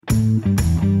Are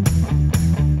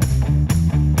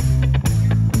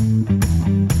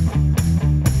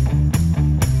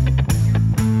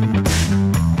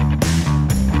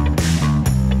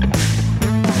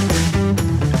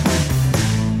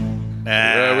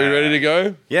we ready to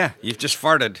go? Yeah, you've just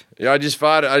farted. Yeah, I just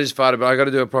farted, but I got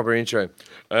to do a proper intro.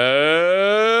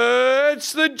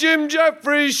 It's the Jim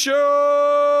Jeffries Show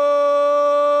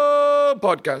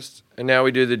podcast. And now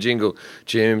we do the jingle.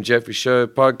 Jim Jeffries Show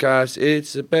podcast.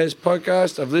 It's the best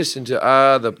podcast. I've listened to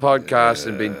other podcasts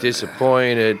and been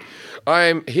disappointed.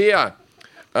 I'm here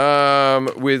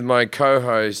with my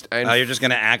co-host. And you're just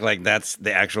going to act like that's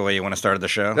the actual way you want to start the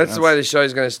show? That's the way the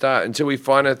show's going to start until we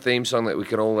find a theme song that we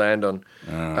can all land on.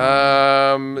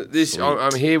 I'm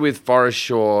here with Forrest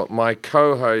Shaw, my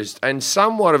co-host and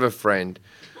somewhat of a friend,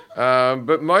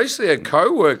 but mostly a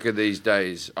co-worker these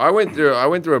days. I went through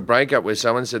a breakup where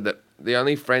someone said that the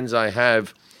only friends I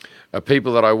have are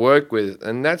people that I work with,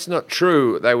 and that's not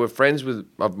true. They were friends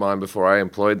of mine before I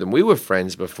employed them. We were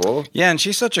friends before. Yeah, and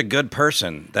she's such a good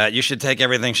person that you should take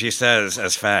everything she says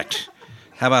as fact.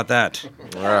 How about that?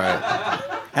 All right.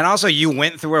 And also, you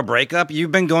went through a breakup.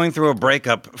 You've been going through a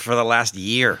breakup for the last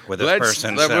year with this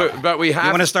person. But we have.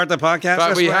 You want to start the podcast?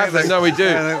 But we have to. No, we do.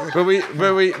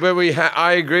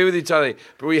 I agree with you totally.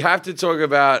 But we have to talk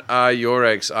about your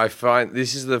ex. I find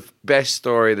this is the best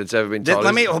story that's ever been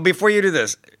told. Before you do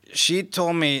this, she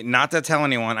told me not to tell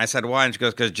anyone. I said, why? And she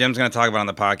goes, because Jim's going to talk about it on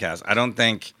the podcast. I don't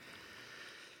think.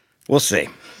 We'll see.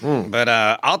 But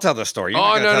I'll tell the story. No.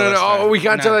 Oh, we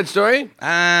can't tell that story?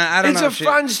 I don't know. It's a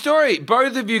fun story.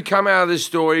 Both of you come out of this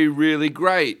story really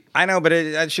great. I know,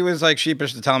 but she was like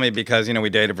sheepish to tell me because, we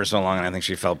dated for so long, and I think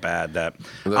she felt bad that...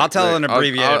 I'll tell an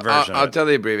abbreviated version. I'll tell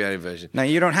the abbreviated version. No,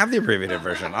 you don't have the abbreviated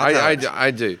version.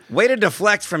 I do. Way to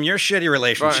deflect from your shitty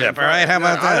relationship, all right? How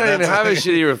about that? I don't even have a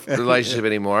shitty relationship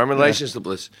anymore. I'm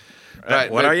relationshipless.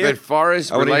 What are you? But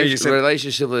Forrest,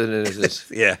 relationship is this.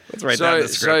 Yeah, let's write down the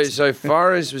script. So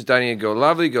Forrest was dating a girl,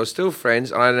 lovely girl, still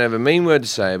friends. I don't have a mean word to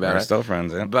say about it. Still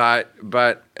friends, yeah.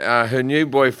 But her new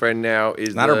boyfriend now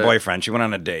is not her boyfriend. She went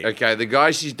on a date. Okay, the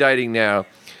guy she's dating now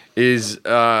is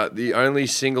the only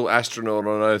single astronaut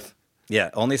on Earth. Yeah,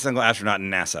 only single astronaut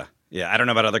in NASA. Yeah, I don't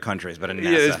know about other countries, but in NASA.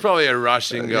 Yeah, it's probably a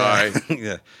Russian guy.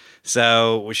 Yeah.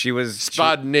 So she was...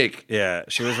 Spud Nick. Yeah,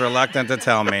 she was reluctant to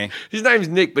tell me. His name's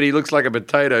Nick, but he looks like a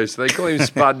potato, so they call him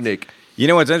Spud Nick. You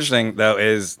know what's interesting, though,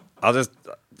 is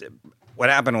what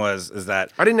happened is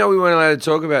that... I didn't know we weren't allowed to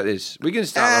talk about this. We can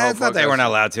start the whole podcast. It's not that we're not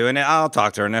allowed to, and I'll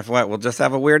talk to her, and if what, we'll just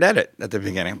have a weird edit at the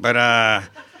beginning. But, and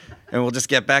we'll just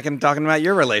get back into talking about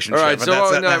your relationship. All right, we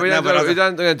don't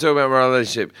talk about my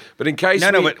relationship. But in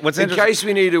case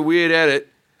we need a weird edit...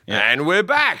 Yeah. And we're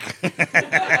back.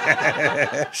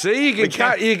 See, you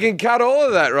can cut all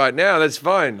of that right now. That's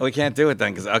fine. We can't do it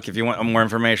then because if you want more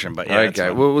information. But yeah,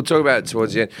 okay, we'll talk about it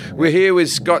towards the end. We're here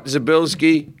with Scott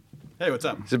Zabielski. Hey, what's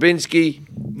up? Zabinski.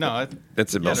 No,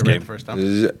 that's Zabielski. The first time.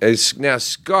 Now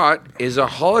Scott is a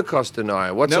Holocaust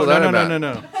denier. What's all that about?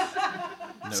 No.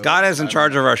 Scott is in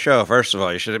charge of our show, first of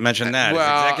all. You should have mentioned that. He's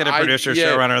executive producer,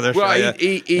 showrunner of the show. Well,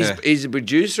 he's a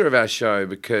producer of our show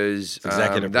because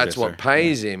that's what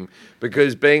pays him,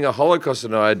 because being a Holocaust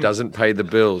denier doesn't pay the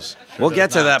bills. We'll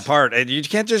get to that part. You're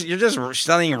just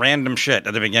selling random shit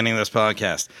at the beginning of this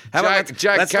podcast.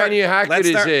 Jack, can you hack it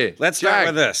is here. Let's start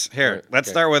with this. Let's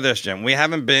start with this, Jim. We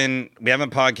haven't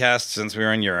podcasted since we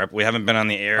were in Europe. We haven't been on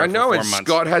the air for 4 months.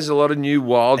 Scott has a lot of new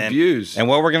wild views. And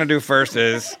what we're going to do first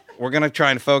is... We're going to try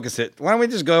and focus it. Why don't we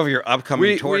just go over your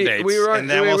upcoming tour dates, and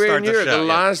then we'll start the show. The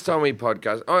last time we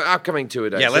podcast, upcoming tour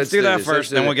dates. Yeah, let's do that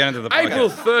first, then we'll get into the podcast. April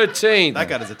 13th. That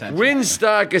got his attention.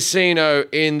 Windstar Casino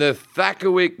in the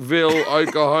Thackerwickville,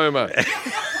 Oklahoma.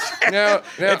 Now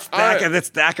it's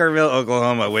Thackerville,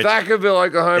 Oklahoma. Thackerville,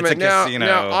 Oklahoma. It's a casino.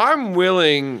 Now, I'm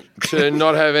willing to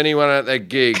not have anyone at that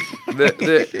gig.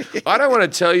 I don't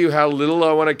want to tell you how little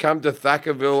I want to come to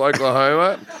Thackerville,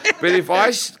 Oklahoma, but if I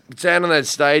stand on that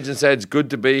stage and say it's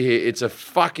good to be here, it's a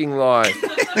fucking lie.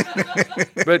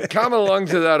 But come along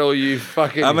to that, all you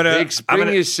fucking dicks.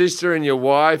 Bring your sister and your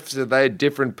wife so they're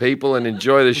different people and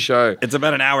enjoy the show. It's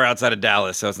about an hour outside of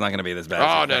Dallas, so it's not going to be this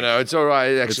bad. Oh, no, it's all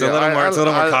right. Actually, it's a little more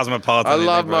cosmopolitan. I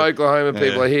love my Oklahoma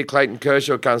people. Yeah. I hear Clayton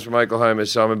Kershaw comes from Oklahoma,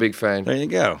 so I'm a big fan. There you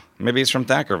go. Maybe he's from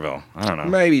Thackerville. I don't know.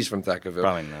 Maybe he's from Thackerville.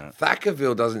 Probably not.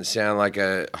 Thackerville doesn't sound like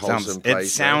a wholesome place.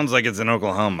 It sounds like it's in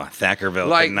Oklahoma. Thackerville.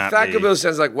 Like Thackerville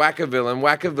sounds like Wackerville, and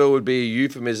Wackerville would be a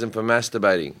euphemism for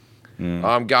masturbating.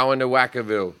 I'm going to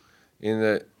Wackerville.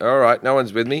 All right, no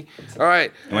one's with me. All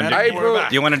right, April.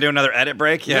 Do you want to do another edit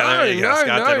break? Yeah, there you go.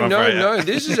 Scott did one for you. No.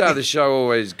 This is how the show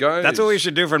always goes. That's what we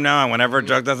should do from now on. Whenever a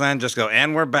joke doesn't end, just go,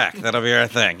 and we're back. That'll be our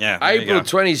thing. Yeah. April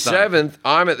 27th,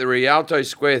 I'm at the Rialto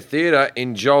Square Theater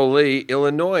in Jolie,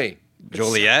 Illinois.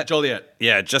 Joliet? Joliet.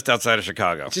 Yeah, just outside of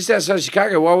Chicago. Just outside of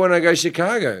Chicago. Why wouldn't I go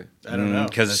Chicago? I don't know.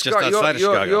 Because it's just Scott, outside of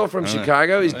Chicago. You're from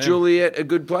Chicago. Is Joliet a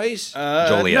good place?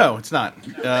 Joliet. No, it's not.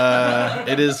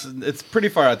 It is. It's pretty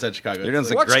far outside Chicago. You're doing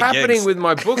some What's great happening gigs. with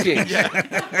my bookings?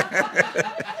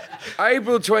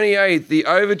 April 28th, the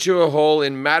Overture Hall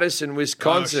in Madison,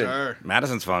 Wisconsin. Oh, sure.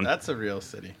 Madison's fun. That's a real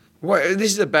city. What,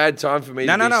 this is a bad time for me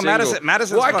to be No. single.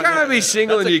 Madison's Why fun. can't I be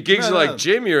single and your gigs are like, no.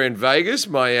 Jim, you're in Vegas,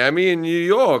 Miami, and New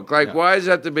York? Like, why does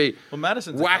it have to be Well,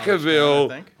 Madison's a college town, I Wackerville,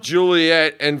 think.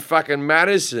 Juliet, and fucking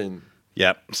Madison?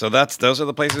 Yep. So those are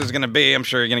the places it's going to be. I'm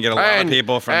sure you're going to get a lot of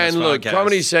people from this And look, podcast.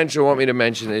 Comedy Central want me to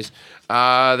mention this.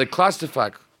 The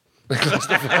clusterfuck. The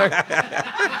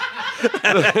clusterfuck.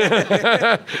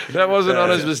 That wasn't an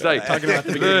honest mistake. Talking about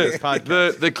the beginning of this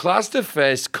podcast. The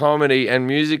Clusterfest Comedy and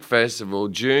Music Festival,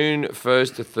 June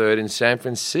 1st to 3rd in San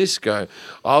Francisco.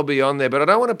 I'll be on there, but I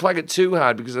don't want to plug it too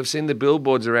hard because I've seen the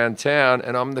billboards around town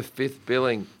and I'm the 5th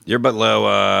billing. You're but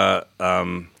low.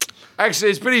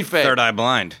 Actually, it's pretty fair. Third Eye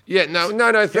Blind. Yeah, no.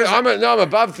 I'm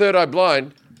above Third Eye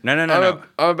Blind. No.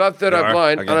 I'm above Third You Eye are?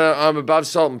 Blind. Okay. I'm above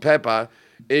Salt and Pepper.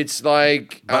 It's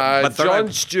like But Third John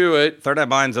Eye- Stewart. Third Eye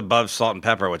Blind's above Salt and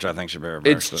Pepper, which I think should be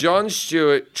reversed. It's John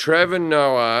Stewart, Trevor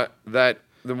Noah,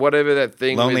 whatever that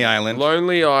thing. Lonely with Island.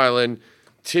 Lonely Island,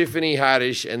 Tiffany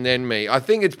Haddish, and then me. I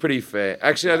think it's pretty fair.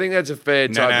 Actually, I think that's a fair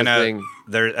type of thing.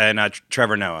 There and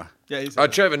Trevor Noah. Yeah, he's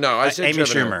Trevor, no, I said Amy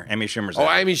Trevor Schumer. Noah. Amy Schumer's. Oh,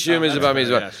 there. Amy Schumer's above me as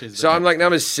well. yeah, she's So the I'm like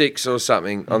number 6 or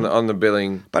something on the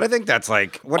billing. But I think that's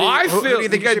like. What do you, I who feel do you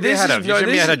think you should be this ahead is- of? You no, should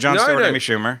be this ahead of is- Jon no, Stewart no. and Amy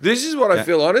Schumer. This is what I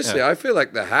feel, honestly. Yeah. I feel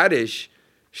like the Haddish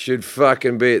should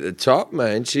fucking be at the top,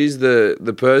 man. She's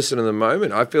the person of the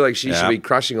moment. I feel like she should be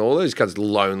crushing all those cuts.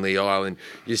 Lonely Island.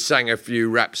 You sang a few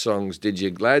rap songs, did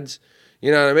you, Glads?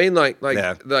 You know what I mean? Like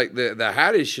the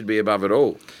Haddish should be above it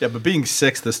all. Yeah, but being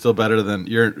 6th is still better than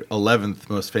your 11th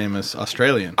most famous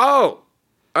Australian.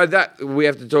 That we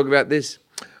have to talk about this.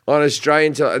 On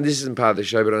Australian and this isn't part of the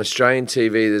show, but on Australian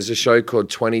TV, there's a show called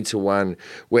 20 to 1,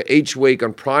 where each week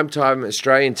on primetime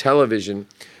Australian television,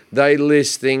 they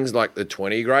list things like the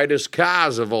 20 greatest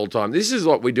cars of all time. This is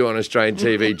what we do on Australian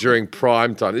TV during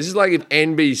prime time. This is like if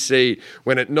NBC,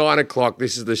 when at 9 o'clock,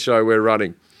 this is the show we're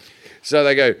running. So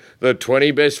they go, the 20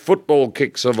 best football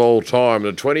kicks of all time,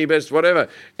 the 20 best whatever.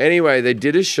 Anyway, they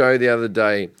did a show the other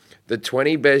day, the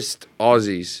 20 best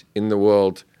Aussies in the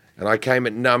world, and I came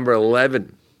at number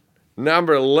 11.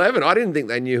 Number 11. I didn't think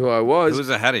they knew who I was. Who's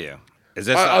ahead of you? Is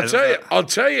this? I'll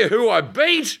tell you who I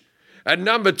beat at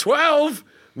number 12,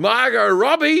 Margot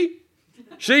Robbie.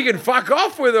 She can fuck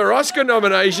off with her Oscar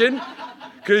nomination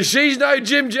because she's no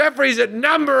Jim Jeffries at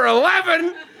number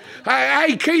 11.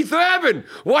 Hey, Keith Urban,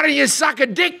 why don't you suck a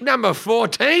dick, number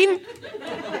 14?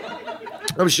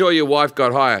 I'm sure your wife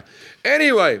got higher.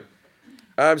 Anyway,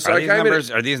 so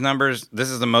Are these numbers? This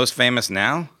is the most famous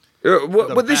now.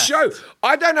 With this show,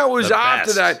 I don't know. It was The after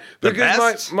best. that The because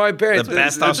best? my parents, The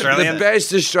best Australians? the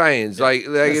best Australians.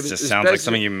 This just sounds like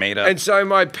something you made up. And so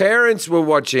my parents were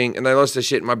watching, and they lost their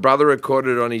shit. My brother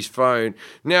recorded it on his phone.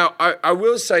 Now I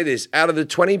will say this: out of the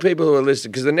 20 people who are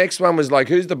listed, because the next one was like,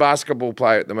 who's the basketball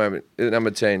player at the moment? At number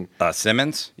 10.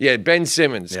 Simmons. Yeah, Ben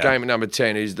Simmons Yeah. came at number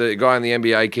 10. Who's the guy in the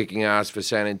NBA kicking ass for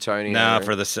San Antonio? No,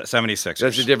 for the 76ers.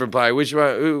 That's a different player. Which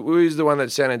one? Who's the one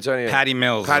that's San Antonio? Patty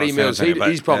Mills. Patty is on Mills. San Antonio,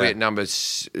 He's probably yeah. at number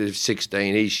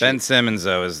 16. He's shit. Ben Simmons,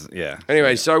 though, is, yeah.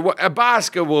 Anyway, so a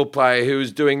basketball player who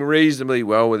is doing reasonably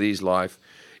well with his life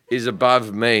is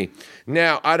above me.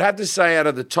 Now, I'd have to say out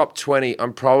of the top 20,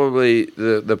 I'm probably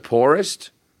the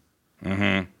poorest.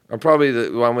 Mm-hmm. I'm probably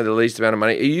the one with the least amount of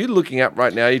money. Are you looking up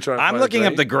right now? Are you trying to I'm find looking it?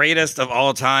 up the greatest of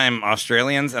all time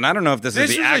Australians, and I don't know if this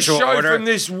is the actual a show order. from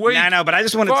this week. No, no, but I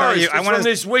just want to tell you. Forrest, it's from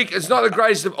this week. It's not the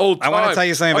greatest of all time. I want to tell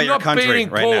you something about your country I'm not beating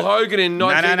right Paul now. Hogan in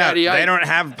 1988. No. They don't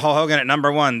have Paul Hogan at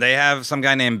number 1. They have some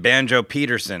guy named Banjo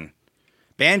Peterson.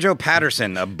 Banjo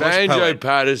Patterson, a bush Banjo poet.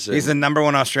 Patterson. He's the number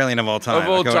 1 Australian of all time. Of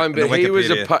all time, but he was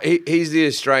Wikipedia. he's the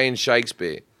Australian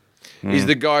Shakespeare. He's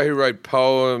the guy who wrote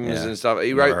poems and stuff.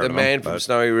 He wrote heard The of Man him, from but-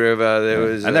 Snowy River. There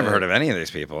was. I never heard of any of these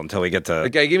people until we get to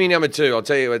Okay, give me number 2. I'll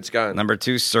tell you where it's going. number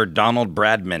 2, Sir Donald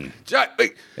Bradman, Jack,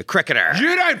 a cricketer.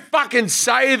 you don't fucking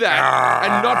say that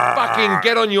and not fucking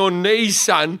get on your knees,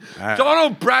 son.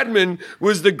 Donald Bradman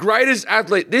was the greatest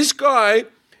athlete. This guy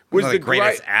was Not the the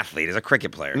greatest athlete. He's a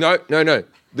cricket player. No.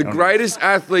 The greatest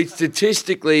athlete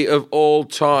statistically of all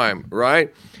time,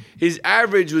 right? His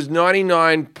average was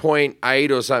 99.8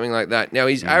 or something like that. Now,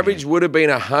 his average would have been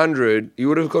 100. He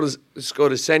would have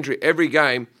scored a century every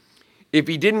game if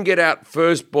he didn't get out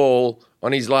first ball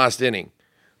on his last inning,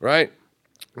 right?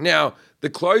 Now, the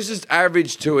closest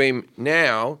average to him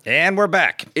now... And we're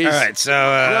back. All right, so...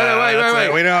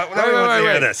 wait. We don't want to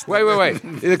hear this. Wait.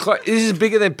 This is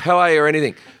bigger than Pele or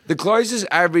anything. The closest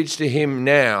average to him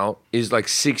now is like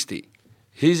 60.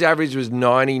 His average was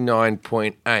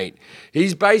 99.8.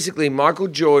 He's basically... Michael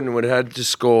Jordan would have had to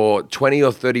score 20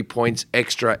 or 30 points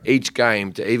extra each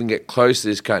game to even get close to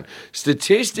this cunt.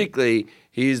 Statistically...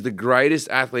 He is the greatest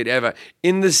athlete ever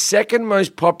in the second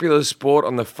most popular sport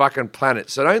on the fucking planet.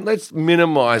 So let's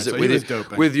minimize it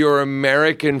with your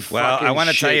American fucking Well, I want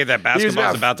to shit. tell you that basketball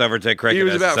is about to overtake cricket. He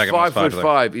was as about the second most 5'5".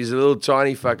 popular. He's a little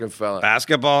tiny fucking fella.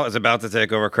 Basketball is about to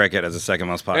take over cricket as the second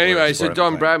most popular. Anyway, sport so on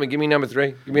Don the planet. Bradman, give me number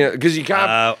 3. Because you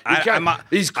can't.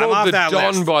 He's I'm called off the that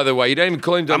Don, list. by the way. You don't even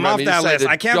call him Don. I'm off that list.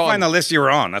 I can't find the list you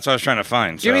were on. That's what I was trying to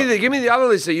find. Give me the other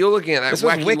list that you're looking at. That This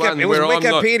was wacky one. it was where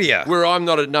Wikipedia. where I'm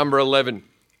not at number 11.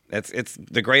 It's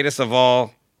the greatest of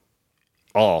all.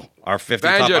 Our 50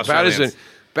 Banjo top Australians.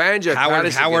 Patterson.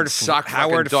 Howard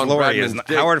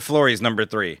Florey is number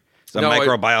 3. He's a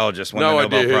microbiologist. No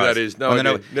idea who that is. No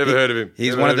idea. Never heard of him.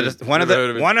 He's one of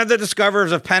the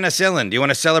discoverers of penicillin. Do you want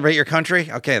to celebrate your country?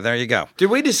 Okay, there you go. Did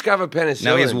we discover penicillin?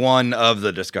 No, he's one of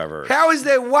the discoverers. How is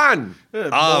there one?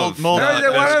 Mold How is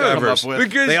there one of them?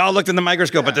 Because they all looked in the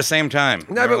microscope at the same time.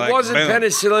 No, but wasn't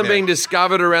penicillin being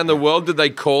discovered around the world? Did they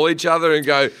call each other and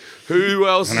go, who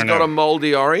else has got a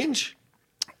moldy orange?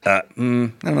 I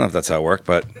don't know if that's how it worked,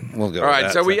 but we'll go. All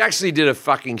right, so we actually did a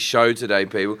fucking show today,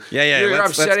 people. Yeah. You're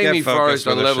let's upsetting get me, focused Forrest,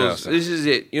 on for the levels. show, so. This is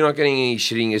it. You're not getting any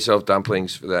shitting yourself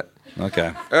dumplings for that.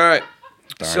 Okay. All right.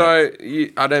 So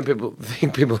I don't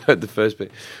think people heard the first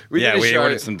bit. We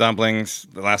ordered some dumplings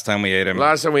the last time we ate them.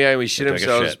 Last time we ate, we shit took a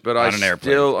ourselves. shit But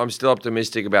I'm still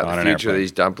optimistic about the future of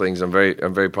these dumplings. I'm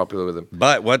very popular with them.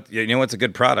 But what's a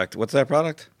good product? What's that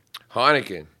product?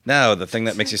 Heineken. No, the thing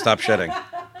that makes you stop shitting.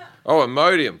 Oh,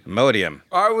 Imodium. Imodium.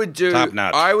 I would do top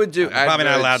notch. I would do. I'm probably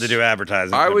not allowed to do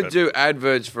advertising. I would do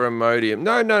adverts for Imodium.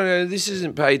 No. This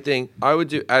isn't paid thing. I would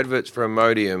do adverts for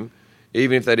Imodium,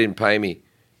 even if they didn't pay me.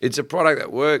 It's a product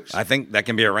that works. I think that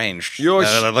can be arranged.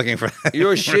 They're looking for.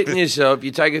 You're shitting yourself. You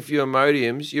take a few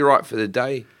Imodiums. You're right for the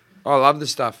day. I love the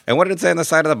stuff. And what did it say on the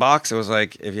side of the box? It was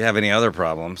like, if you have any other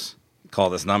problems,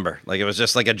 call this number. Like it was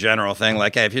just like a general thing.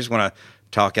 Like, hey, if you just want to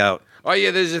talk out. Oh,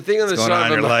 yeah, there's a thing on the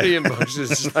side of the Imodium box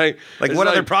that's saying... what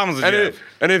other problems do you have?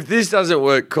 And if this doesn't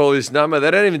work, call this number.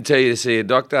 They don't even tell you to see a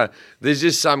doctor. There's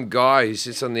just some guy who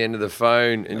sits on the end of the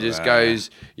phone and just goes,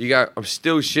 I'm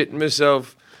still shitting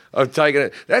myself. I've taken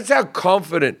it. That's how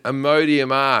confident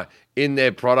Imodium are in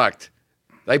their product.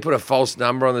 They put a false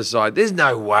number on the side. There's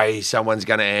no way someone's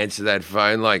going to answer that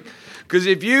phone. Because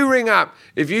if you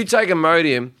take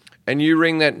Imodium... and you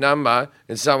ring that number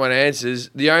and someone answers,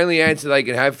 the only answer they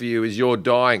can have for you is you're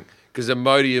dying because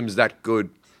Imodium's that good.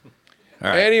 All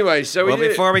right. Anyway, so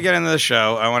before we get into the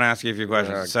show, I want to ask you a few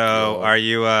questions. Are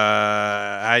you,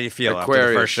 how do you feel Aquarius.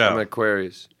 after the first show? I'm an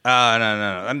Aquarius. No.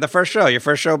 I'm the first show, your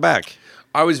first show back.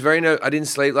 I was I didn't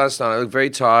sleep last night. I looked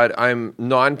very tired. I'm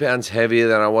 9 pounds heavier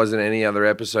than I was in any other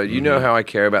episode. You know how I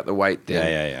care about the weight thing.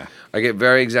 Yeah. I get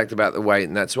very exact about the weight,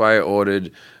 and that's why I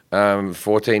ordered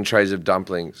 14 trays of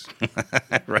dumplings.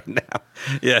 Right now.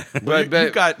 Yeah. But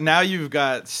you've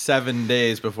got 7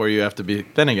 days before you have to be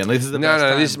thin again. This is the best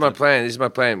time. This is my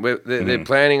plan. They're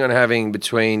planning on having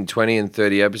between 20 and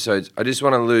 30 episodes. I just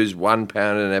want to lose 1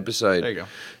 pound in an episode. There you go.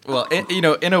 Well,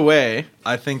 in a way,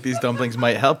 I think these dumplings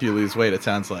might help you lose weight, it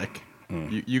sounds like.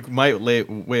 You might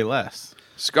weigh less.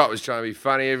 Scott was trying to be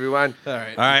funny, everyone. All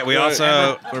right. We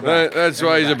also... That's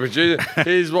why he's a producer.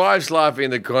 His wife's laughing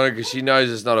in the corner because she knows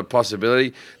it's not a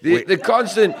possibility. The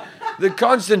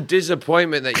constant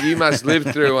disappointment that you must live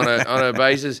through on a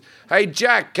basis. Hey,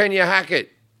 Jack, can you hack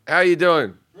it? How you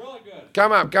doing? Really good.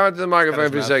 Come up to the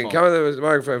microphone for a second. Come up to the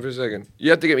microphone for a second.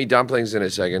 You have to get me dumplings in a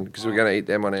second because we're going to eat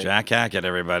them on air. Jack Hackett,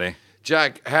 everybody.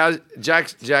 Jack's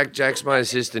my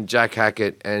assistant, Jack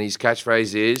Hackett, and his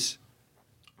catchphrase is...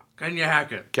 Can you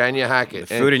hack it? Can you hack it?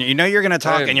 Food in, you're going to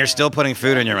talk and you're still putting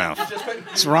food in your mouth.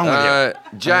 What's wrong with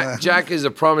you? Jack is a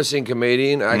promising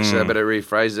comedian. Actually, I better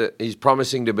rephrase it. He's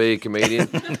promising to be a comedian.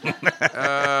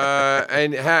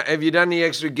 And have you done any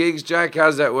extra gigs, Jack?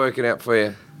 How's that working out for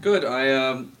you? Good.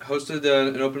 I hosted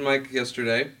an open mic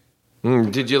yesterday.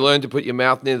 Did you learn to put your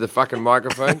mouth near the fucking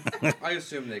microphone? I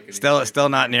assume they can. Still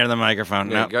not near the microphone.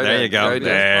 Yeah, No, there you go.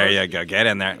 There you go. Get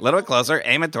in there. A little closer.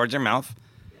 Aim it towards your mouth.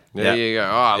 There you go.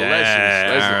 Oh,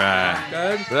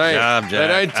 lessons. Good. They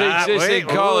don't teach this in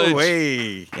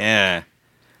college. Yeah.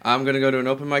 I'm going to go to an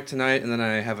open mic tonight, and then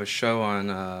I have a show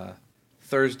on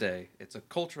Thursday. It's a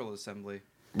cultural assembly.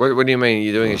 What do you mean?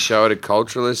 You're doing a show at a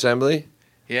cultural assembly?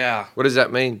 Yeah. What does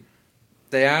that mean?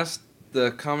 They asked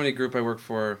the comedy group I work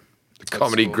for. The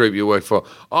comedy group you work for.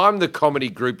 I'm the comedy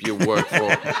group you work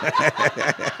for.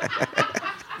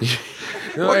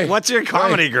 What's your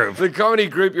comedy group? The comedy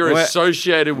group you're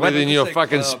associated with in your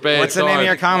fucking spare time. What's the name of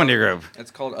your comedy group?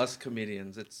 It's called Us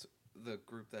Comedians. It's the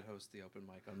group that hosts the open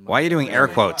mic on Monday. Why are you doing air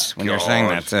quotes when you're saying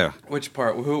that, too? Which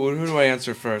part? Who do I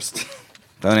answer first?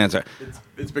 Don't answer.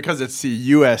 It's because it's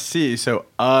USC, so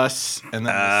us and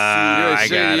then USC I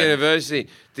got it. University.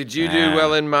 Did you do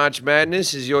well in March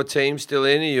Madness? Is your team still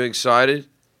in? Are you excited?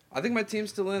 I think my team's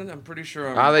still in. I'm pretty sure.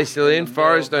 Are they still in?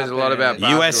 Forrest knows a lot about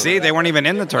basketball. USC, they weren't even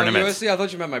in the tournament. USC, I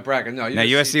thought you meant my bracket. No,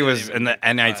 USC was in the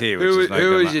NIT.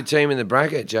 Who is your team in the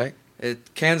bracket, Jack? It's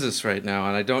Kansas right now,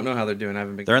 and I don't know how they're doing. I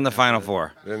haven't been. They're in the Final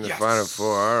Four. They're in the Final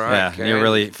Four. All right. Yeah, you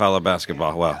really follow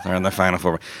basketball well. They're in the Final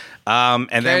Four. And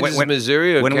Kansas, then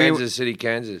Missouri, or Kansas City,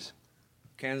 Kansas?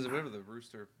 Kansas River, the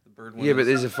rooster, the bird. Yeah, but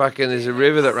there's a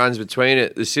river that runs between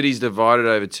it. The city's divided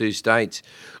over 2 states.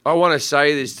 I want to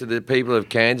say this to the people of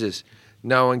Kansas.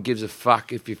 No one gives a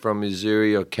fuck if you're from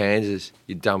Missouri or Kansas,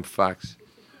 you dumb fucks.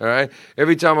 All right?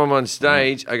 Every time I'm on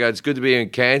stage, I go, it's good to be here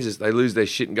in Kansas. They lose their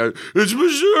shit and go, it's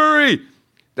Missouri.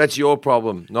 That's your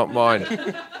problem, not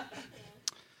mine.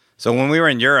 So when we were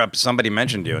in Europe, somebody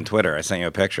mentioned you on Twitter. I sent you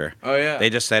a picture. Oh, yeah.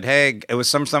 They just said, hey, it was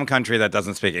some country that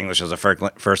doesn't speak English as a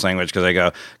first language because they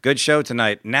go, good show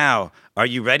tonight. Now, are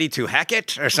you ready to hack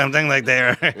it? Or something like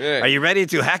that. Yeah. Are you ready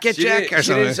to hack it, Jack?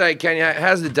 She didn't say,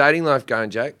 how's the dating life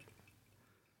going, Jack?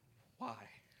 Why?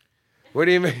 What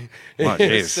do you mean? Oh,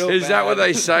 geez. Is that what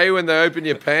they say when they open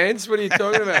your pants? What are you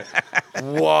talking about?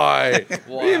 Why?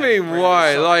 What do you mean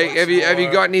why? Like, have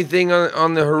you got anything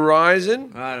on the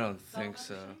horizon? I don't think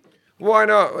so. Why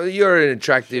not? Well, you're an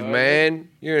attractive man.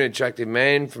 You're an attractive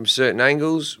man from certain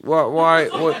angles. Why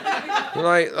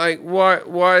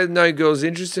are no girls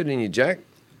interested in you, Jack?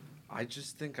 I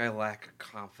just think I lack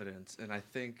confidence, and I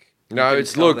think no,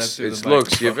 it's looks. It's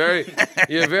looks. You're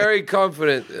very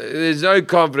confident. There's no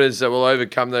confidence that will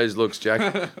overcome those looks, Jack.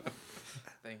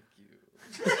 Thank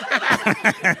you.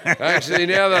 Actually,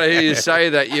 now that I hear you say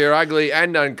that, you're ugly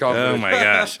and unconfident. Oh, my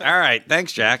gosh. All right.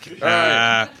 Thanks, Jack.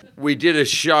 We did a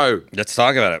show. Let's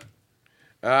talk about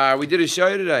it. We did a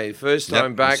show today. First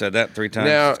time back. You said that 3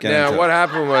 times. Now what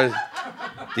happened was...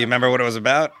 Do you remember what it was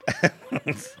about?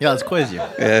 Yeah, let's quiz you.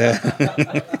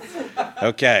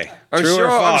 Okay. I'm True or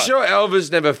false? sure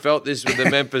Elvis never felt this with the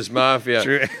Memphis Mafia.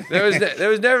 True. There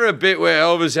was never a bit where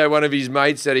Elvis had one of his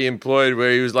mates that he employed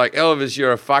where he was like, Elvis,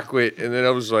 you're a fuckwit. And then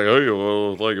Elvis was like, oh,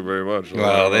 well, thank you very much.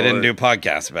 Well, they didn't do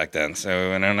podcasts back then,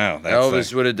 so I don't know.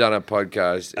 Elvis would have done a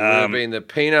podcast. It would have been the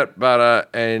peanut butter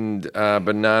and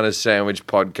banana sandwich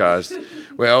podcast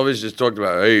where Elvis just talked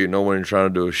about, hey, no one trying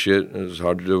to do a shit. It was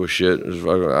hard to do a shit.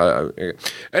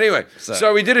 Anyway,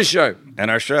 so we did a show. And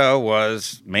our show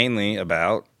was mainly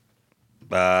about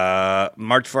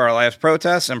March for Our Lives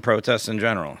protests and protests in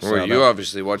general. Well, you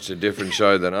obviously watched a different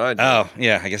show than I did. Oh,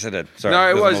 yeah, I guess I did. Sorry.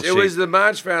 No, it was the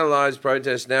March for Our Lives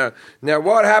protest. Now,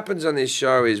 what happens on this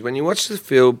show is when you watch the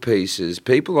field pieces,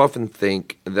 people often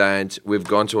think that we've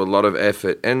gone to a lot of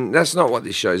effort, and that's not what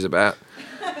this show's about.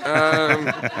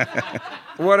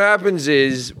 What happens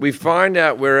is we find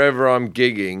out wherever I'm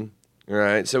gigging.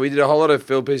 Right, so we did a whole lot of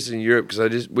field pieces in Europe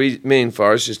because me and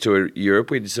Forrest just toured Europe.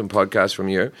 We did some podcasts from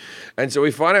Europe, and so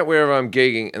we find out wherever I'm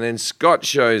gigging, and then Scott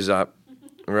shows up.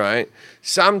 Right,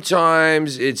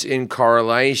 sometimes it's in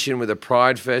correlation with a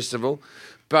Pride festival,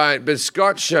 but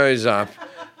Scott shows up,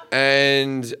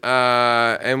 and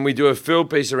we do a field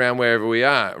piece around wherever we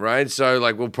are. Right, so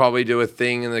like we'll probably do a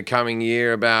thing in the coming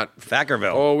year about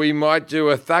Thackerville, or we might do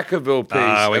a Thackerville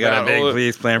piece. We got a big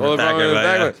piece planned for Thackerville.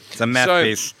 Yeah. It's a meth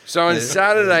piece. So on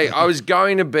Saturday, I was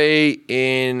going to be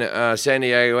in San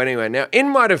Diego anyway. Now, in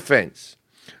my defense,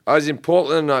 I was in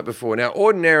Portland the night before. Now,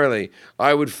 ordinarily,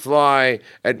 I would fly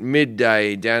at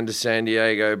midday down to San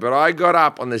Diego, but I got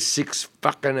up on the 6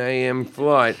 fucking a.m.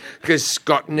 flight because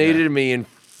Scott needed me in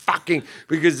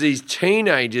because these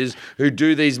teenagers who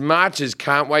do these marches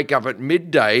can't wake up at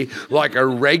midday like a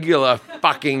regular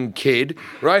fucking kid,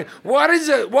 right? Why does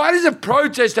a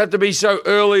protest have to be so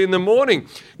early in the morning?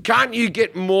 Can't you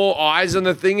get more eyes on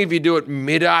the thing if you do it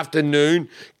mid-afternoon?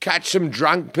 Catch some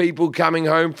drunk people coming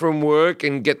home from work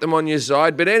and get them on your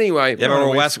side. But anyway, yeah,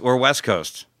 but we're West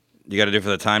Coast. You got to do for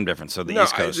the time difference. So the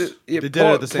East Coast. They did it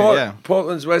at the same.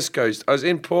 Portland's West Coast. I was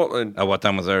in Portland. What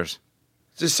time was theirs?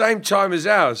 the same time as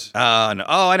ours. No.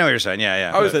 Oh, I know what you're saying.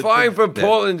 Yeah. I was flying from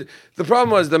Portland. The problem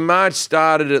was the march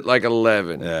started at like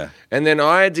 11. Yeah. And then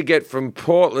I had to get from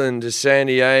Portland to San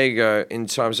Diego in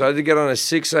time. So I had to get on a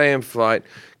 6 a.m. flight,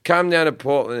 come down to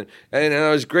Portland, and I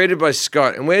was greeted by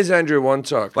Scott. And where's Andrew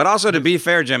Wontok? But also, to be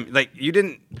fair, Jim, like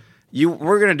you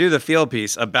were going to do the field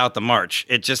piece about the march.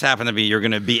 It just happened to be you're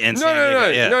going to be in San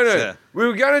Diego. No. We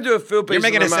were going to do a field piece. You're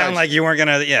making on the it sound march. like you weren't going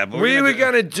to, yeah. But We were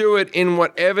going to do it in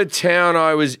whatever town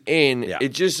I was in. Yeah.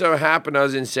 It just so happened I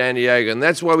was in San Diego, and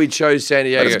that's why we chose San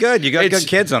Diego. But it's good. You got good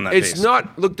kids on that It's piece.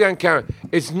 not, look down camera,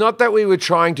 it's not that we were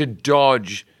trying to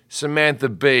dodge Samantha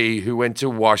Bee, who went to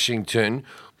Washington.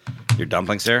 Your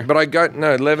dumplings there? But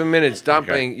 11 minutes.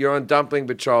 Dumpling. Okay. You're on dumpling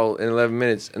patrol in 11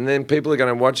 minutes. And then people are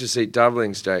going to watch us eat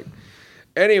dumpling steak.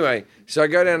 Anyway, so I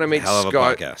go down and meet Hell of a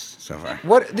Scott. podcast so far.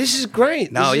 What? This is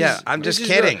great. No, This yeah, is- I'm just this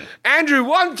is kidding. great. Andrew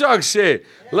Wontog's here.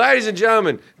 Ladies and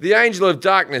gentlemen, the angel of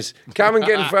darkness. Come and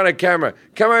get in front of camera.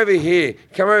 Come over here.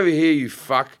 Come over here, you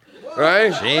fuck.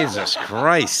 Right? Jesus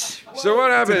Christ. So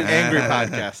what happened? Angry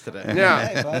podcast today. Hey,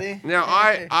 Now, buddy. now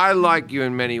I like you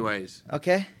in many ways.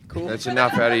 Okay, cool. That's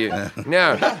enough out of you.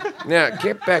 Now,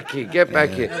 get back here. Get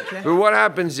back here. Okay. But what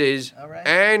happens is, All right.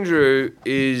 Andrew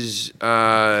is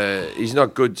he's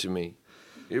not good to me.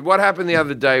 What happened the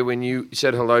other day when you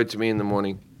said hello to me in the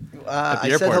morning? I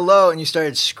said airport. hello, and you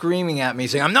started screaming at me,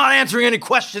 saying, "I'm not answering any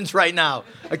questions right now.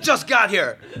 I just got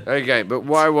here." Okay, but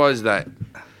why was that?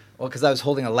 Well, because I was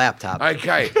holding a laptop.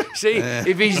 Okay, see,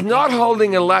 if he's not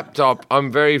holding a laptop,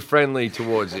 I'm very friendly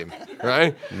towards him,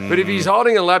 right? But if he's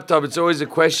holding a laptop, it's always a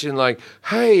question like,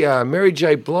 hey, Mary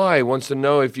J. Blige wants to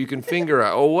know if you can finger her,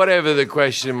 or whatever the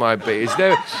question might be.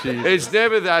 It's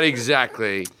never that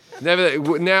exactly.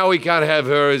 Now we can't have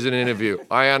her as an interview.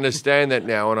 I understand that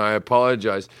now, and I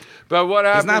apologize. But what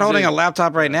happens? He's not holding is- a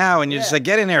laptop right now, and you just say,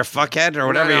 get in here, fuckhead, or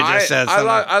whatever No, you just said. I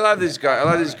love this guy. I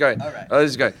love this guy. right. I love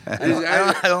this guy.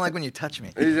 I don't like when you touch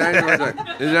me. This is Andrew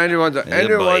Wontok. This is Andrew Wontok.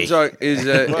 Andrew boy. Wontok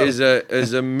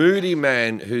is a moody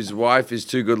man whose wife is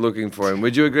too good looking for him.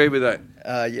 Would you agree with that?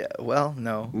 Yeah. Well,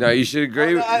 no. No, you should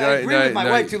agree. I agree with my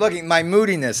wife too. Looking, my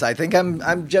moodiness. I think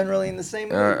I'm generally in the same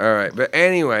mood. All right, but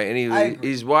anyway, I and agree.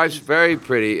 his wife's very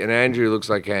pretty, and Andrew looks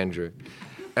like Andrew.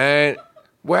 And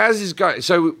well, how's this guy?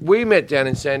 So we met down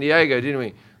in San Diego, didn't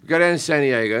we? We got down to San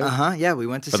Diego. Yeah, we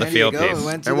went to For the San field Diego. piece. We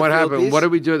went to And the what field happened? piece. What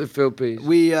did we do at the field piece?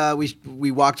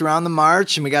 We walked around the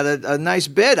march and we got a nice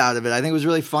bit out of it. I think it was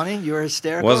really funny. You were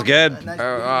hysterical. Was good. A nice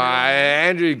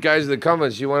Andrew goes to the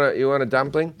comments. You want a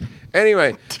dumpling?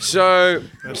 Anyway, so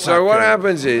what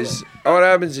happens is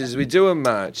we do a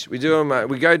march. We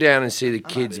go down and see the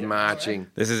kids marching.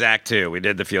 This is Act 2. We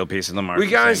did the field piece in the march. We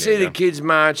in go San and see Diego. the kids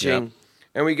marching. Yep.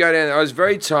 And we go down. I was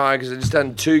very tired because I'd just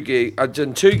done 2 gigs. I'd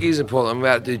done 2 gigs in Portland. I'm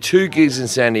about to do 2 gigs in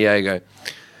San Diego.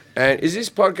 And is this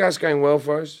podcast going well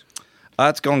for us?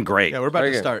 It's going great. Yeah, we're about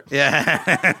Okay. to start.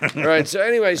 Yeah. All right. So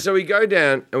anyway, so we go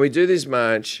down and we do this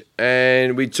march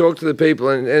and we talk to the people.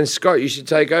 And Scott, you should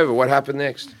take over. What happened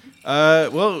next?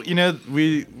 Well,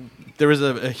 there was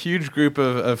a huge group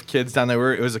of kids down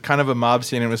there. It was a kind of a mob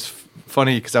scene. It was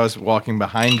funny because I was walking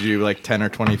behind you like 10 or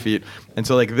 20 feet. And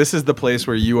so like this is the place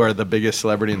where you are the biggest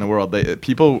celebrity in the world.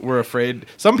 People were afraid.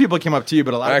 Some people came up to you,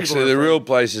 but a lot of Actually, people the were real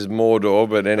place is Mordor,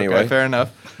 but anyway. Okay, fair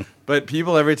enough. But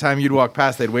people, every time you'd walk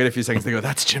past, they'd wait a few seconds. They go,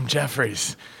 "That's Jim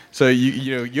Jeffries." So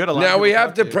you had a lot. Now of we people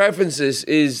have to talk preface this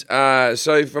is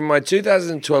so from my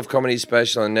 2012 comedy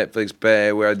special on Netflix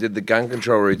Bear, where I did the gun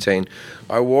control routine,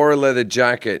 I wore a leather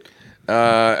jacket,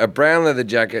 a brown leather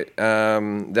jacket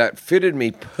that fitted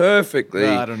me perfectly.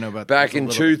 Well, I don't know about that. back It's a in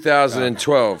little-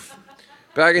 2012.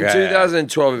 Back in Yeah.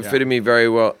 2012, it fitted me very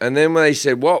well. And then when they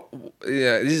said, "What?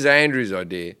 Yeah, this is Andrew's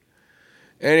idea."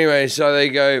 Anyway, so they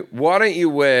go, "Why don't you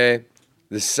wear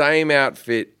the same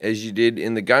outfit as you did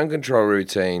in the gun control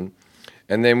routine,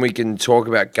 and then we can talk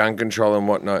about gun control and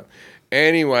whatnot."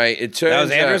 Anyway, it turns out That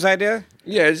was Andrew's idea?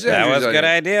 Yeah, it's That Andrew's was a good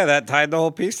idea. idea. That tied the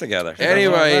whole piece together.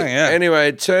 Anyway, Yeah. anyway,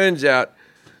 it turns out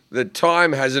the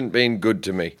time hasn't been good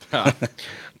to me.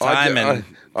 Time and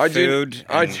I did- food,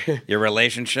 I and did- your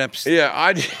relationships, Yeah,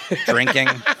 I drinking,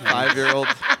 5-year-old.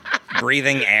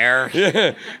 breathing air.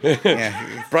 Yeah.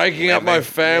 breaking up my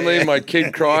family, my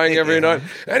kid crying every night.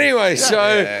 Anyway, so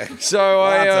Lots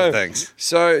I of things.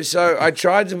 so I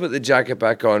tried to put the jacket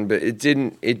back on, but it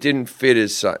didn't fit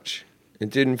as such. It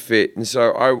didn't fit, and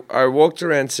so I walked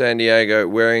around San Diego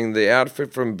wearing the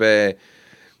outfit from Bear,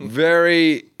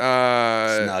 very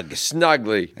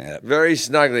snugly, Yep. very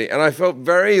snugly, and I felt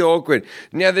very awkward.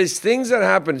 Now there's things that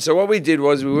happened. So what we did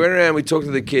was we went around, we talked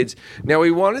to the kids. Now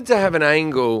we wanted to have an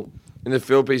angle in the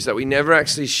field piece that we never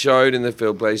actually showed in the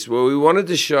field piece. Well, we wanted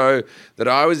to show that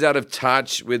I was out of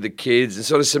touch with the kids, and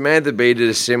sort of Samantha Bee did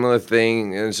a similar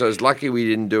thing, and so it's lucky we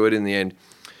didn't do it in the end.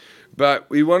 But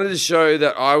we wanted to show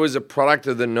that I was a product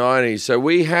of the 90s. So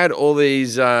we had all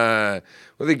these, what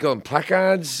do they call them,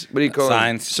 placards? What do you call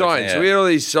Signs. them? Signs. Yeah. So we had all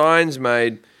these signs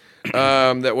made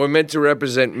that were meant to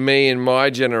represent me and my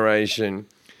generation.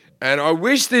 And I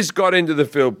wish this got into the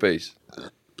field piece,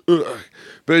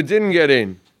 but it didn't get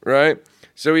in, right?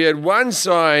 So we had one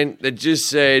sign that just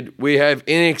said, we have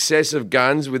In Excess of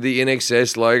Guns with the In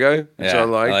Excess logo, which I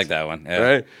liked. I like that one. Yeah.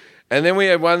 Right? And then we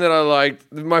had one that I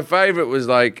liked. My favorite was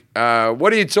like,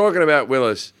 what are you talking about,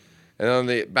 Willis? And on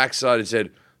the backside it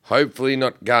said, hopefully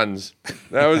not guns.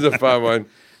 That was a fun one.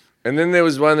 And then there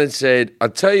was one that said, I'll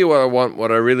tell you what I want,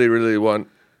 what I really, really want.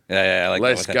 Yeah, I like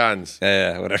Less that. guns.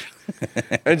 Yeah, whatever.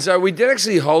 And so we did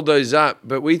actually hold those up,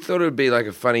 but we thought it would be like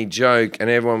a funny joke and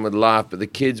everyone would laugh, but the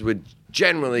kids were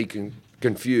generally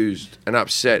confused and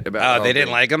upset about Oh, the they whole didn't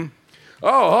thing. like them?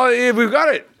 Oh, yeah, we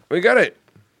got it. We got it.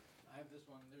 I have this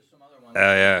one. There's some other ones. Oh,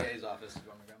 yeah. In Jay's office. You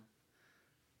want me to grab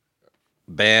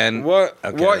 'em? Ban. What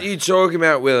Okay. What you talking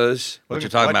about, Willis? What you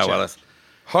talking about, Willis?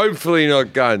 Hopefully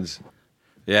not guns.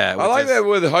 Yeah. I like that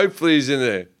word hopefully is in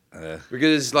there. Uh,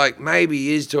 Because it's like maybe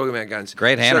he is talking about guns.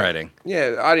 Great So- handwriting.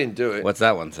 yeah, I didn't do it. What's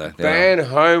that one say? Ban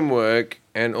homework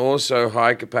and also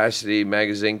high capacity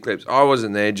magazine clips. I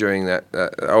wasn't there during that.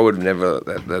 I would have never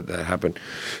let that happen.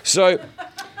 So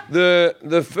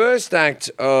the first act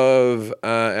of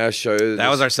our show. That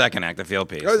was our second act, the field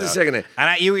piece. That was the second act.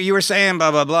 And you were saying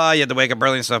blah blah blah. You had to wake up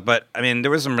early and stuff, but I mean,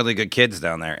 there was some really good kids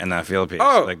down there in that field piece.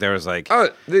 Oh. Like there was like, Oh,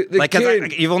 the like 'cause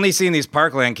kid. you've only seen these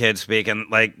Parkland kids speak, and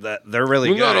like they're really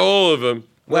Well, good. not all of them.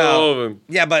 Not all of them.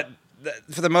 Yeah, but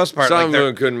for the most part, Some like of they're-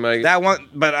 them couldn't make it. that one.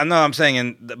 But I know I'm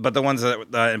saying, but the ones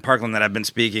that in Parkland that I've been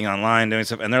speaking online doing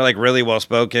stuff, and they're like really well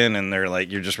spoken, and they're like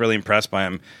you're just really impressed by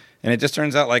them, and it just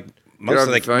turns out like most off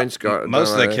of the the phone, Scott. most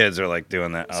of Don't the worry. kids are like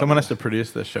doing that. Someone has to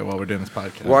produce this show while we're doing this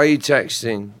podcast. Why are you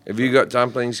texting? Have you got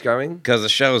dumplings coming? Because the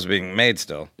show is being made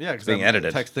still. Yeah, it's because being I'm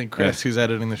edited. texting Chris, who's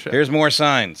editing the show. Here's more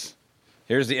signs.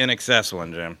 Here's the In Excess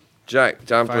one, Jim. Jack,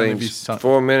 Finally be dumplings. son-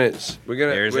 4 minutes. We're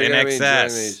gonna. Here's we're In gonna be enjoying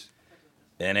Excess. these.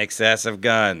 In Excess of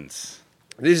Guns.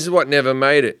 This is what never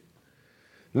made it.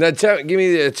 Now, tell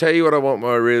you what I want, what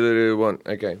I really, really want.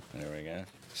 Okay. There we go.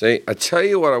 See, I tell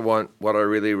you what I want, what I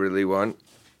really, really want.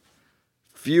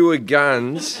 Fewer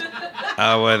guns.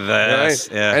 Oh, with Right? S.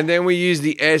 Yeah. And then we use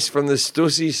the S from the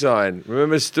Stussy sign.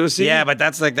 Remember Stussy? yeah, but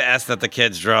that's like the S that the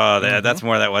kids draw. That's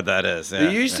more that what that is. Yeah.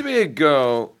 There used to be a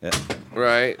girl, Yeah.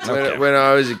 right, okay. when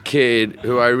I was a kid,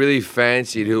 who I really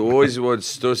fancied, who always wore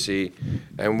Stussy,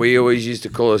 and we always used to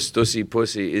call her Stussy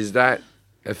Pussy. Is that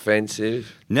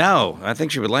offensive? No, I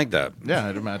think she would like that. Yeah,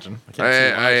 I'd imagine. I can't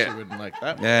see why I- she wouldn't like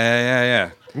that.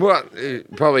 Yeah. Well,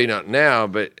 probably not now,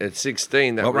 but at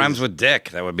 16, that What was rhymes with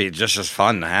dick? That would be just as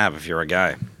fun to have if you're a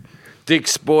guy. Dick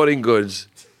Sporting Goods.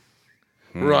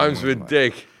 Rhymes with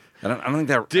dick. I don't think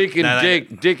that. Dick and no, that-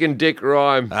 Dick. Dick and Dick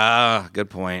rhyme. Ah, good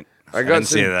point. I got didn't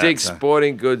see some that, Dick so-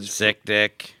 Sporting Goods. Sick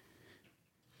dick.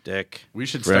 Dick. We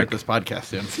should start Rick. this podcast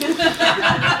soon.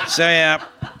 So yeah.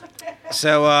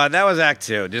 So that was Act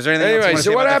 2. Is there anything else you Anyway, wanna so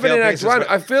say what about the happened in field Act pieces? 1?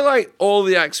 I feel like all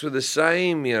the acts were the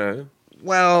same, you know.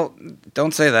 Well,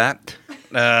 don't say that.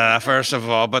 First of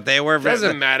all, but they were.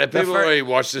 Doesn't matter. People already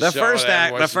watched the show. First they haven't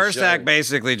act. The watched first show. act,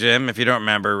 basically, Jim. If you don't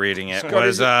remember reading it, Scott,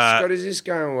 was Scott, is this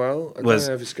going well? I was-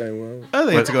 don't know if it's going well. I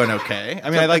think it's going okay. I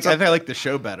mean, I think I like the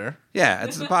show better. yeah,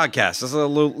 it's the podcast. It's a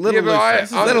little Yeah, but looser. I'm-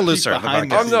 A little looser. of the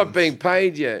behind podcast. I'm not being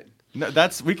paid yet. No,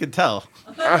 we could tell.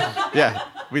 Yeah,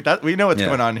 we know what's Yeah.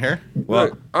 going on here. Well,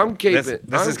 Look, I'm keeping.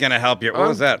 this is going to help you. What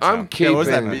was that? I'm Tom? keeping what was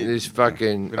that beat? this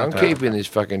fucking. I'm talk. keeping this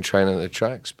fucking train on the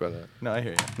tracks, brother. No, I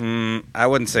hear you. I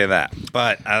wouldn't say that,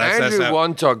 but Andrew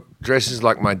Wontok dresses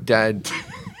like my dad.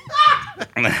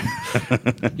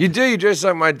 You do. You dress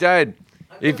like my dad.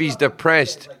 If he's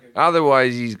depressed,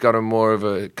 otherwise he's got a more of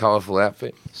a colourful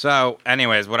outfit. So,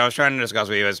 anyways, what I was trying to discuss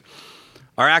with you is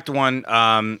our Act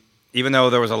 1, even though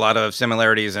there was a lot of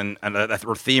similarities and a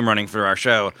theme running through our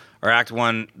show, our Act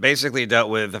 1 basically dealt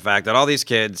with the fact that all these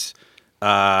kids,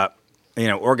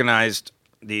 organized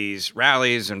these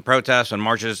rallies and protests and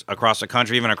marches across the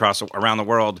country, even around the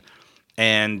world.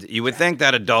 And you would think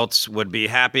that adults would be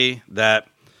happy that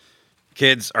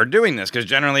kids are doing this, because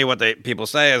generally what people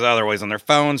say is, oh, they're always on their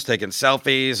phones, taking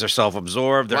selfies, they're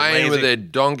self-absorbed, they're Playing lazy. with their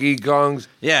Donkey Kongs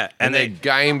Yeah, and their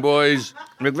Game Boys.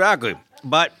 exactly.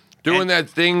 But Doing that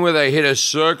thing where they hit a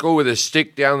circle with a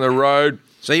stick down the road,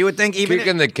 so you would think even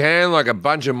kicking the can like a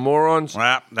bunch of morons.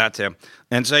 well, that too.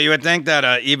 And so you would think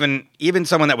that even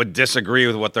someone that would disagree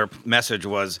with what their message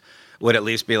was would at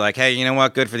least be like, hey, you know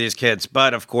what? Good for these kids.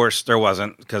 But, of course, there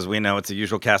wasn't, because we know it's the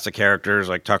usual cast of characters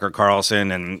like Tucker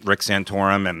Carlson and Rick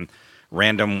Santorum and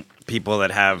random people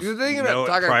that have The thing no about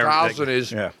Tucker prior- Carlson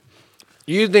is, Yeah.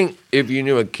 you think if you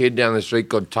knew a kid down the street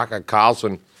called Tucker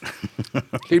Carlson,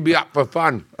 he'd be up for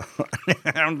fun.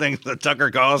 I don't think the Tucker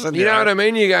Carlson. You know what I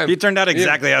mean? You go. He turned out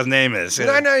exactly how his name is.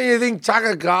 No, you think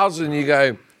Tucker Carlson, you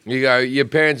go, your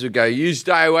parents would go, you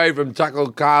stay away from Tucker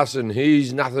Carlson.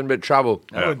 He's nothing but trouble.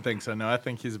 I wouldn't think so. No, I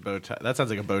think he's a bow tie. That sounds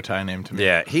like a bow tie name to me.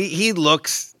 Yeah, he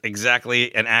looks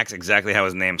exactly and acts exactly how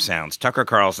his name sounds. Tucker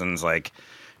Carlson's like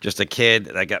just a kid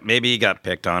that maybe he got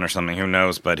picked on or something. Who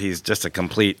knows? But he's just a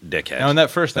complete dickhead. Now, in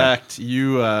that first act,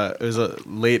 it was a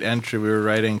late entry. We were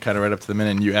writing kind of right up to the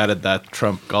minute, and you added that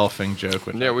Trump golfing joke.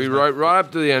 Which Yeah, we wrote right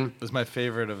up to the end. was my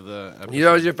favorite of the episode. You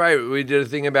know, it was your favorite. We did a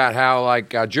thing about how, like,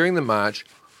 during the march,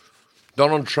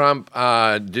 Donald Trump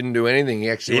didn't do anything. He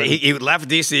actually went, He left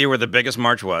D.C. where the biggest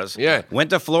march was. Yeah.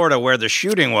 Went to Florida where the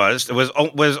shooting was. It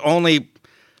was only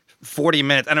 40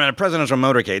 minutes. I don't know, a presidential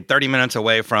motorcade, 30 minutes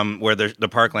away from where the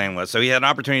parkland was. So he had an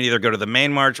opportunity to either go to the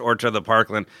main march or to the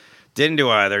parkland. Didn't do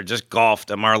either. Just golfed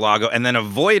at Mar-a-Lago and then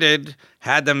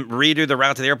had them redo the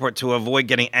route to the airport to avoid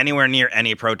getting anywhere near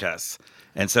any protests.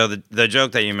 And so the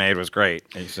joke that you made was great.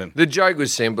 He said, the joke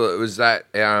was simple. It was that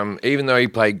even though he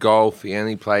played golf, he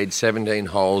only played 17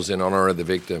 holes in honor of the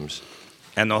victims.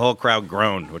 and the whole crowd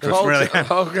groaned, which was whole really crowd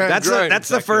that's groaned. that's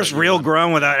the first real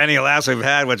groan without any laughs we've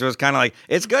had, which was kind of like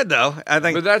it's good though. I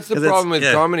think, But that's the 'cause it's- problem with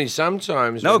yeah. comedy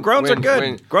sometimes. No, when- groans are when- good.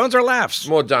 when- Groans are laughs.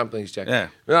 More dumplings, Jack. Yeah.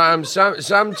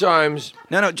 Sometimes.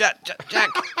 No, Jack,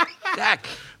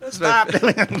 stop.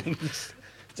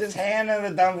 Just hand him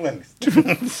the dumplings.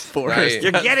 Forrest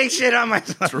You're getting shit on my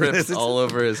drips all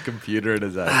over his computer and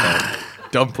his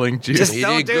iPad. Dumpling juice. Just He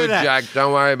don't did do good, that. Jack.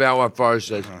 Don't worry about what Forrest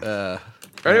says.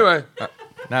 Anyway.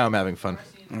 Now I'm having fun.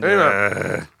 Anyway.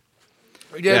 Yeah,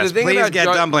 Yes, the thing please about get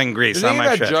dumpling grease The thing on my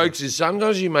about shirt. jokes is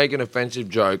sometimes you make an offensive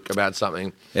joke about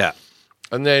something, Yeah.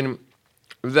 and then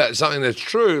that's something that's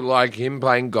true, like him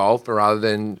playing golf rather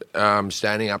than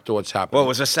standing up to what's happening. Well, it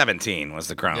was a 17 was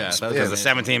the Crohn's. Yeah, that was because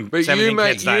the amazing. 17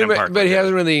 kids died in Parkland. but he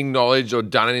hasn't really acknowledged or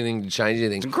done anything to change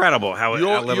anything. It's incredible how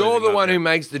You're little the he one knows. who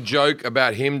makes the joke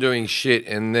about him doing shit,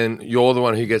 and then you're the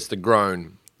one who gets the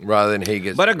groan rather than he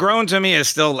gets. But the a groan to me is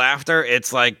still laughter.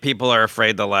 It's like people are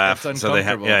afraid to laugh, That's so they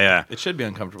have. uncomfortable. Yeah. It should be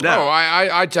uncomfortable. No. Oh,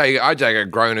 I take a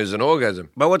groan as an orgasm.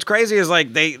 But what's crazy is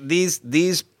like these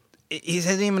he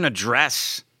doesn't even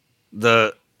address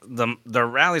the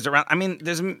rallies around. I mean,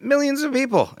 there's millions of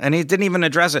people, and he didn't even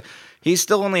address it. He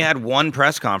still only had one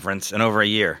press conference in over a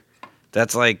year.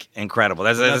 That's like incredible.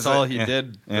 That's all like- he yeah.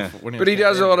 did. Yeah. When But he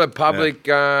does a lot of of public.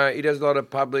 He does a lot of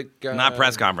public. Not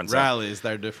press conference. though. rallies.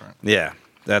 They're different. Yeah.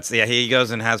 He goes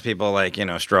and has people like,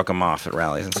 stroke him off at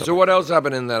rallies and stuff. So what else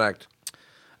happened in that act?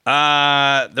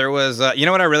 There was, you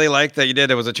know what I really liked that you did?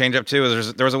 There was a change up too.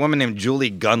 There was a woman named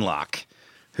Julie Gunlock,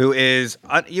 who is,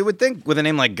 you would think with a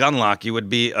name like Gunlock, you would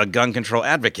be a gun control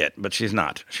advocate, but she's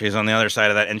not. She's on the other side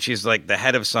of that, and she's like the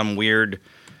head of some weird,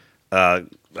 I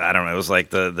don't know, it was like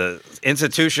the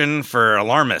Institution for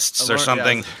Alarmists or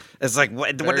something. yes. It's like,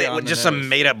 Very on the just some nose.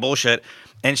 made up bullshit.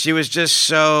 And she was just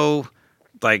so...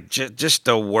 like just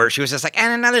the worst. She was just like,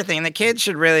 and another thing, the kids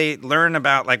should really learn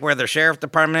about like where their sheriff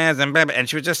department is, and blah, blah. And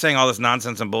she was just saying all this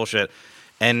nonsense and bullshit.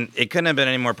 And it couldn't have been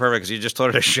any more perfect because you just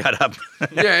told her to shut up.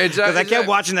 Yeah, it's Because I kept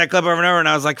watching that clip over and over, and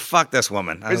I was like, "Fuck this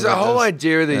woman." I It's was the like, whole this-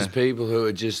 idea of these people who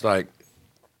are just like,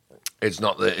 it's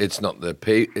not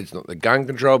the gun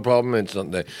control problem.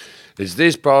 It's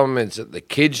this problem. It's that the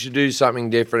kids should do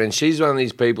something different. And she's one of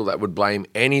these people that would blame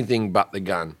anything but the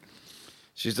gun,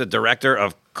 She's the director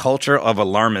of Culture of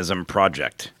Alarmism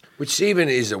Project. which even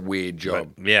is a weird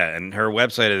job. Yeah, and her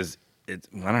website is. I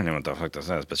don't know what the fuck this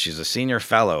is, but she's a senior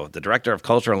fellow, the director of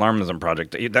Culture Alarmism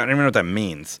Project. I don't even know what that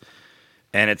means.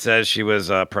 And it says she was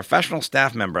a professional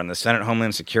staff member on the Senate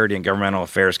Homeland Security and Governmental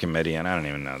Affairs Committee, and I don't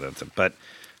even know that. But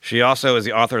she also is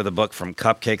the author of the book From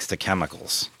Cupcakes to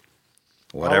Chemicals.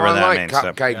 Whatever I that like means.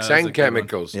 cupcakes that's a and good one.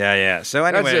 chemicals. Yeah. So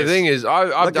That's anyways, the thing is, I've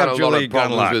look done up a lot Julie of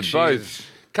problems Gunlock. with She's- both.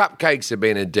 Cupcakes have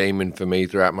been a demon for me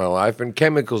throughout my life, and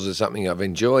chemicals are something I've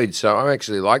enjoyed. So I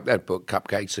actually like that book,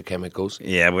 Cupcakes are Chemicals.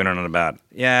 Yeah, we don't know about.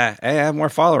 Yeah, I have more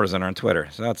followers than her on Twitter,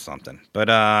 so that's something. But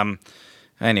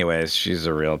anyways, she's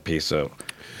a real piece of.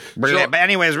 But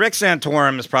anyways, Rick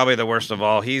Santorum is probably the worst of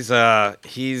all. He's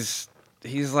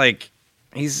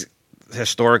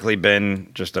historically been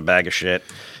just a bag of shit.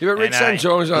 Yeah, but Rick And,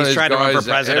 Santorum's one of he's those tried to run guys for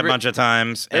that president a bunch of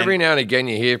times. Every and- now and again,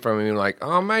 you hear from him like,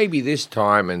 "Oh, maybe this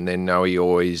time," and then no, he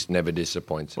always never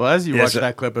disappoints. Well, as you Yeah, watch so-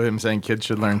 that clip of him saying kids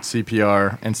should learn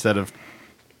CPR instead of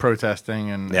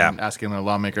protesting and asking the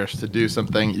lawmakers to do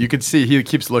something. You could see he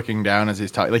keeps looking down as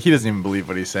he's talking. Like, he doesn't even believe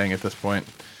what he's saying at this point.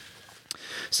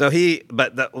 So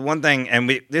but the one thing,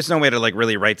 and there's no way to like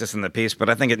really write this in the piece, but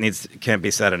I think can't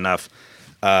be said enough.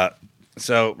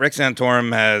 So Rick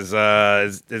Santorum has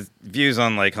his views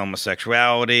on like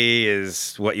homosexuality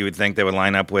is what you would think they would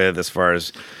line up with as far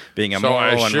as being immoral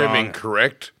and wrong. So I assume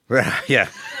incorrect. Yeah.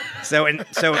 So in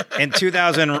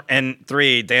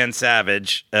 2003, Dan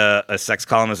Savage, a sex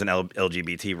columnist and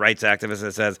LGBT rights activist,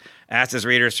 it says, asked his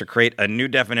readers to create a new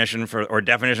definition for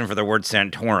the word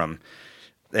Santorum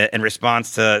in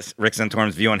response to Rick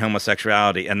Santorum's view on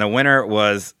homosexuality. And the winner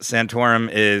was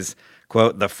Santorum is,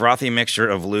 quote, the frothy mixture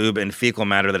of lube and fecal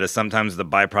matter that is sometimes the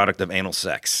byproduct of anal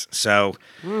sex. So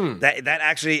that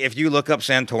actually, if you look up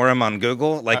Santorum on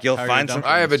Google, like you'll find some.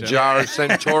 I have a jar of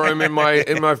Santorum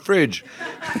in my fridge.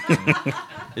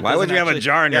 Why would you have a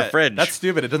jar in your fridge? That's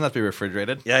stupid. It doesn't have to be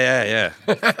refrigerated. Yeah.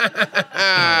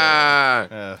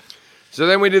 So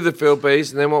then we did the field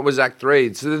piece, and then what was Act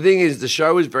 3? So the thing is, the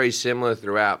show was very similar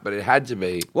throughout, but it had to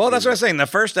be. Well, that's what I was saying. The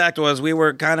first act was we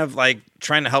were kind of like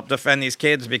trying to help defend these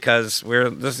kids because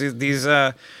these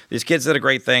kids did a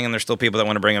great thing, and there's still people that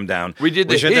want to bring them down. We did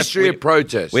the history of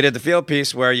protest. We did the field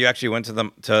piece where you actually went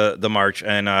to the march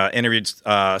and interviewed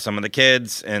some of the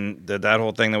kids and did that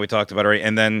whole thing that we talked about already.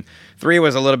 And then 3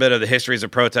 was a little bit of the histories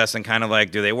of protests and kind of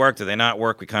like, do they work? Do they not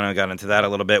work? We kind of got into that a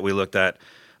little bit. We looked at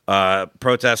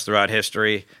protests throughout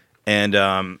history, and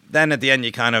then at the end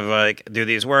you kind of like, do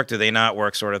these work, do they not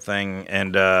work, sort of thing.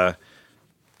 And I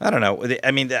don't know,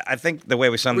 I mean, I think the way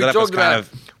we summed it up was kind of,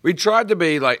 we tried to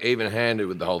be like even-handed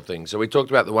with the whole thing. So we talked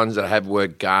about the ones that have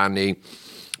worked: Gandhi,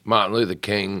 Martin Luther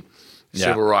King,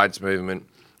 civil rights movement,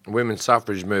 women's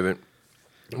suffrage movement.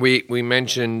 We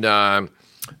mentioned the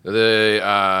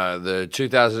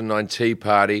 2009 Tea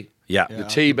Party. Yeah. The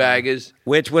Teabaggers.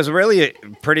 Which was really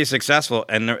pretty successful.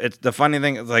 And it's the funny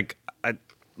thing is, like, I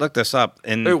looked this up.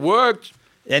 And it worked.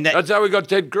 And that's how we got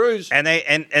Ted Cruz.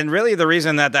 And really the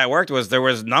reason that worked was there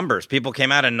was numbers. People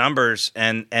came out in numbers,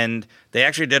 and they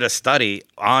actually did a study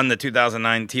on the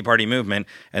 2009 Tea Party movement,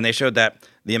 and they showed that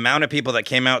the amount of people that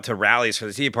came out to rallies for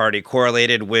the Tea Party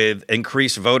correlated with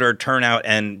increased voter turnout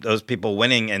and those people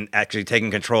winning and actually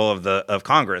taking control of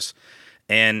Congress.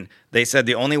 And they said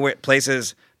the only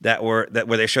places where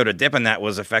they showed a dip in that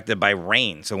was affected by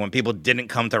rain. So when people didn't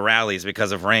come to rallies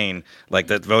because of rain, like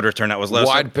the voter turnout was low.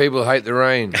 White people hate the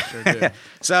rain. Sure do.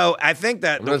 So I think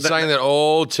that I'm not saying that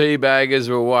all teabaggers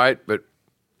were white, but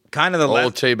kind of all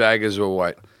teabaggers were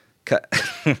white.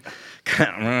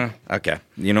 Okay,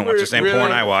 you don't watch the same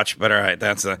porn I watch, but all right,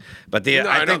 that's I think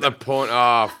not the porn.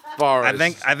 Oh,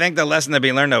 Forrest. I think the lesson to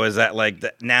be learned though is that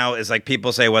now is like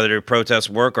people say whether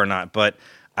protests work or not, but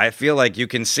I feel like you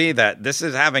can see that this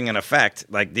is having an effect.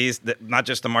 Like not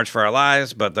just the March for Our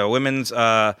Lives, but the women's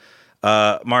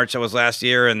march that was last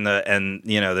year, and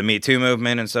the Me Too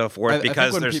movement and so forth.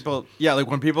 Because when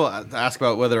people ask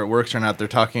about whether it works or not, they're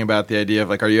talking about the idea of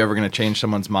like, are you ever going to change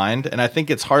someone's mind? And I think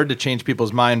it's hard to change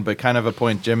people's mind, but kind of a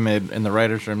point Jim made in the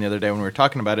writers' room the other day when we were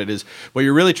talking about it is what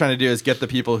you're really trying to do is get the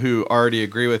people who already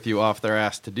agree with you off their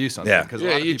ass to do something.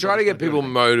 Yeah, you try to get people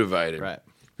motivated. Right.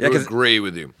 Yeah, agree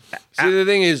with you. See, the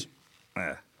thing is,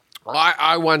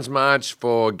 I once marched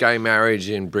for gay marriage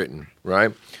in Britain,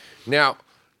 right? Now,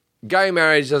 gay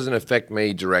marriage doesn't affect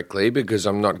me directly because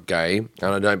I'm not gay and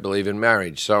I don't believe in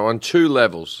marriage. So on 2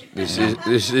 levels, this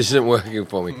isn't working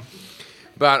for me.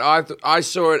 But I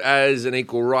saw it as an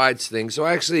equal rights thing. So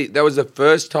actually, that was the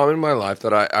first time in my life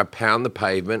that I pound the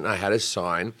pavement and I had a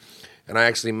sign and I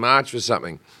actually marched for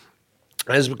something.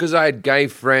 And it's because I had gay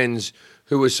friends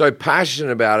who were so passionate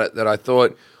about it that I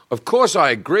thought, of course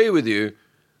I agree with you,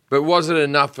 but was it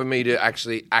enough for me to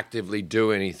actually actively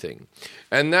do anything?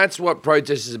 And that's what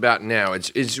protest is about now.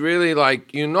 It's really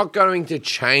like you're not going to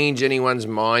change anyone's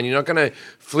mind. You're not going to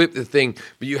flip the thing,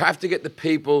 but you have to get the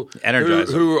people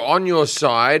who are on your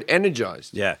side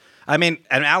energized. Yeah. I mean,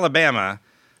 in Alabama,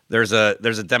 there's a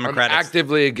Democratic... I'm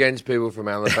actively against people from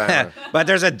Alabama. But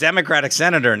there's a Democratic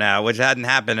senator now, which hadn't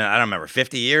happened in, I don't remember,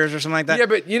 50 years or something like that. Yeah,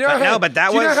 but you know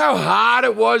how hard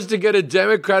it was to get a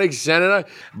Democratic senator?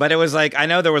 But it was like, I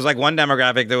know there was like one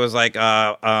demographic that was like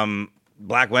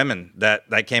black women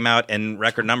that came out in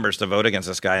record numbers to vote against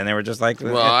this guy, and they were just like...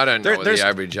 Well, I don't know what the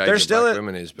average age of black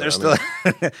women is, but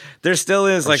there still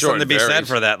is like sure something to be said varies.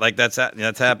 for that. Like that's happened.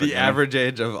 The average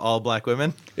age of all black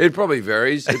women? It probably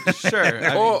varies.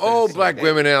 Sure. All black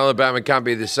women in Alabama can't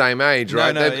be the same age,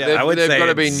 right? I would say got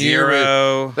to be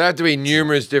zero. They have to be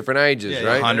numerous different ages,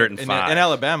 right? 105. In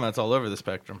Alabama, it's all over the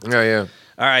spectrum. Yeah.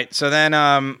 All right, so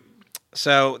then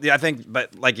So yeah, I think,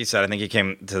 but like you said, I think you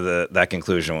came to that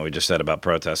conclusion what we just said about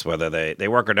protests, whether they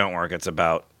work or don't work. It's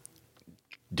about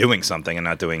doing something and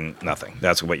not doing nothing.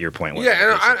 That's what your point was.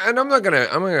 Yeah, and I'm not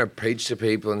gonna preach to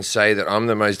people and say that I'm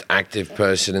the most active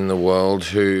person in the world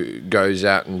who goes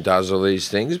out and does all these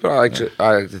things. But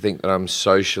I like to think that I'm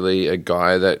socially a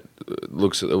guy that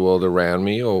looks at the world around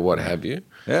me or what have you.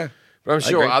 Yeah. But I'm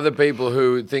sure other people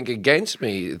who think against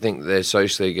me think they're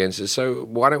socially against it. So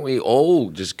why don't we all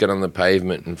just get on the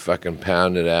pavement and fucking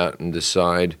pound it out and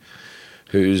decide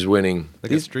who's winning?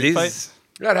 Like a street fight?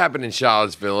 That happened in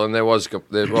Charlottesville, and there was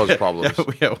problems.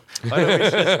 Yeah. Why don't we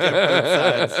just get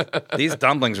both sides? These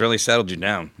dumplings really settled you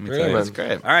down. That's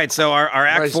great. All right, so our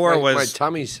Act 4 was... My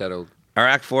tummy's settled. Our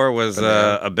Act 4 was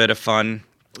a bit of fun.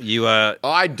 You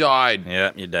I died. Yeah,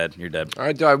 you're dead. You're dead.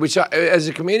 I died, which as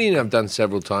a comedian I've done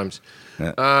several times.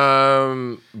 Yeah.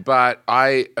 But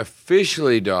I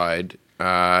officially died,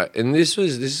 and this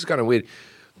is kind of weird.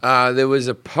 There was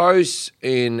a post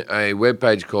in a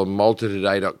webpage called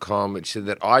maltatoday.com which said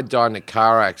that I died in a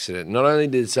car accident. Not only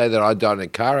did it say that I died in a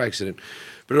car accident,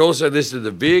 but it also listed the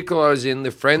vehicle I was in,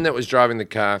 the friend that was driving the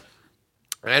car,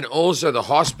 and also the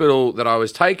hospital that I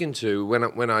was taken to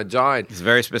when I died. It's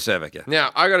very specific, yeah. Now,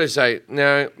 I got to say,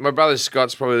 my brother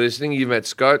Scott's probably listening. You met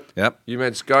Scott? Yep. You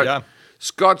met Scott? Yeah.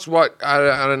 Scott's what,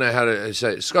 I don't know how to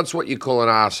say it. Scott's what you call an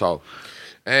asshole.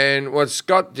 And what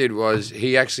Scott did was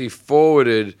he actually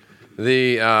forwarded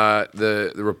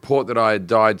the report that I had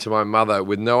died to my mother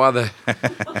with no other...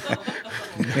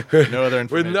 No other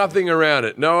information. With nothing around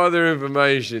it. No other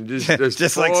information. Just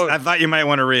like, I thought you might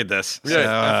want to read this.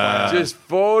 Yeah, just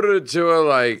forwarded it to her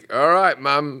like, all right,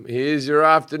 Mum, here's your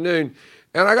afternoon.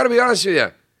 And I got to be honest with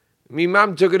you, me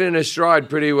mum took it in her stride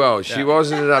pretty well. She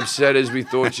wasn't as upset as we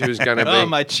thought she was going to be. Oh,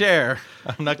 my chair.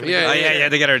 I'm not going to... You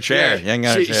had to get her a chair. Yeah. You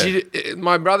got her chair.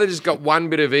 My brother just got one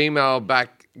bit of email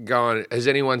back going, has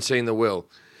anyone seen the will?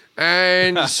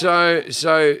 And so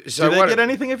Do they get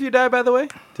anything if you die, by the way?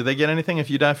 Do they get anything if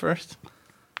you die first?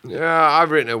 Yeah, I've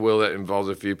written a will that involves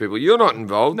a few people. You're not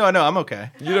involved. No, I'm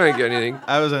okay. You don't get anything.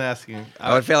 I wasn't asking.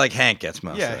 I would feel like Hank gets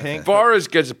most. Yeah, of it. Hank.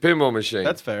 Forrest gets a pinball machine.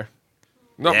 That's fair.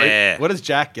 Not me. What does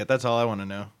Jack get? That's all I want to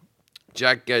know.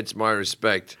 Jack gets my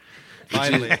respect.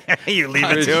 Finally. You leave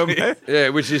it to him. Yeah,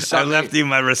 which is I something. left you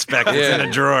my respect. It's in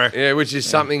a drawer. Yeah, which is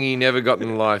something he never got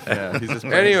in life. Yeah, he's just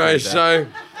Anyway,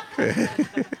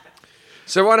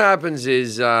 so what happens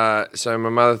is, so my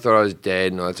mother thought I was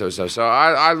dead and all that sort of stuff. So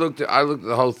I looked at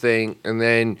the whole thing, and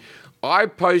then I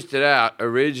posted out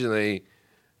originally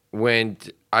when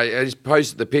I just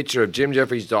posted the picture of Jim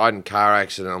Jeffries died in a car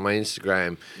accident on my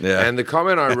Instagram. Yeah. And the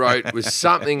comment I wrote was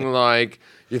something like,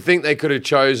 "You think they could have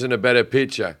chosen a better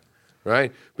picture?"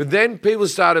 Right? But then people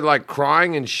started like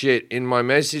crying and shit in my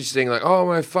message thing, like, "Oh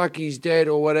my fuck, he's dead,"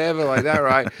 or whatever, like that,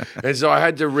 right? And so I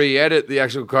had to re-edit the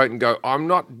actual quote and go, "I'm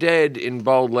not dead," in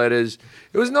bold letters.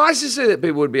 It was nice to see that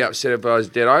people would be upset if I was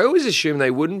dead. I always assumed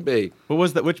they wouldn't be. What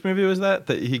was that? Which movie was that?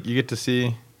 That you get to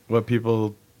see what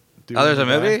people do. Oh, there's a when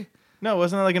they die? movie? No,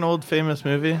 wasn't that like an old famous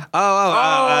movie?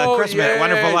 Christmas, yes,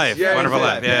 Wonderful Life. yes, Wonderful yeah.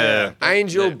 Life. Yeah.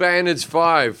 Angel Bandits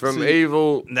 5 from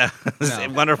Evil. No.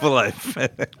 Wonderful Life.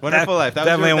 Wonderful Life. That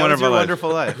Definitely was your Wonderful Life. Wonderful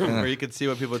Life, where you could see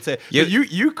what people would say. But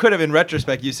you could have, in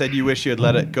retrospect, you said you wish you had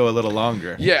let it go a little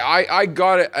longer. Yeah, I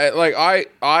got it.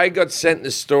 I got sent the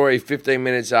story 15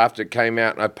 minutes after it came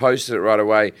out, and I posted it right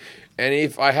away. And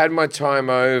if I had my time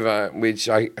over, which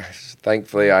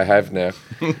thankfully I have now,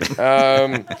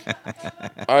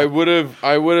 I would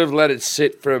have let it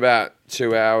sit for about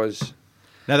 2 hours.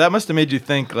 Now that must have made you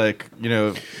think, like,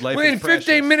 life. Well, in is 15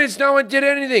 precious. minutes, no one did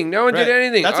anything. No one did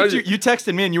anything. That's what you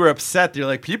texted me, and you were upset. You're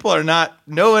like,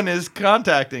 no one is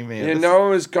contacting me. Yeah, no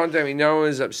one was contacting me. No one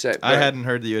was upset. I hadn't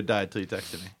heard that you had died till you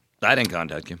texted me. I didn't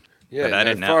contact you. Yeah, but I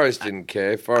didn't know. Forrest didn't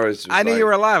care. Forrest was I knew like, you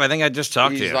were alive. I think I just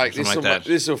talked to he's you. like, something like that.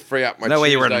 this will free up my No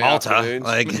way you were in Tuesday Malta. afternoons.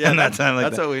 Like, Yeah, that time like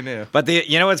that's that. what we knew. But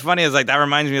you know what's funny is like that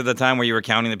reminds me of the time where you were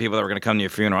counting the people that were going to come to your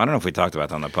funeral. I don't know if we talked about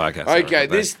that on the podcast. Okay,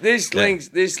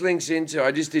 this links into.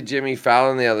 I just did Jimmy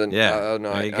Fallon the other night.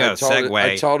 There you go. Segue.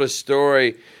 I told a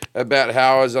story about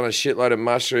how I was on a shitload of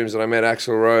mushrooms and I met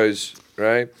Axl Rose.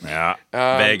 Right? Yeah.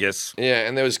 Vegas. Yeah,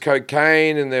 and there was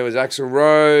cocaine, and there was Axl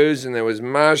Rose, and there was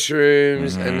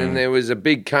mushrooms, and then there was a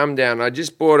big come down. I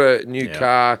just bought a new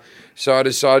car, so I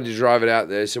decided to drive it out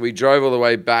there. So we drove all the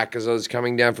way back as I was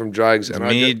coming down from drugs.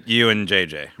 And you and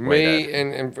JJ.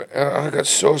 I got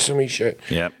sauce on me shit.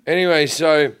 Yep. Anyway,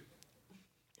 so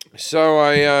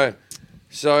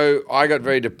So I got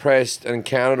very depressed and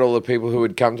counted all the people who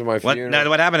would come to my What? funeral. No,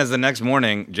 what happened is the next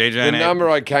morning, JJ The and number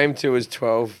I came to was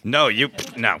 12. No, you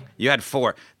had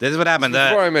 4. This is what happened.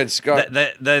 Before I met Scott.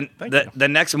 The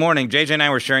next morning, JJ and I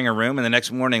were sharing a room, and the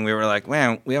next morning we were like,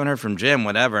 "Man, we haven't heard from Jim,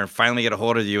 whatever." And finally get a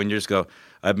hold of you, and you just go,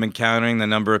 "I've been counting the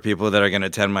number of people that are going to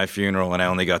attend my funeral, and I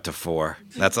only got to 4."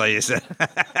 That's all you said.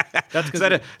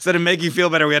 Instead of make you feel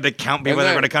better, we had to count people that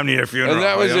are going to come to your funeral. And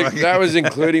that was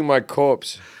including my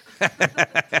corpse.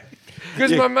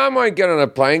 Because my mum won't get on a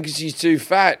plane because she's too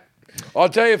fat. I'll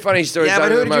tell you a funny story. Yeah,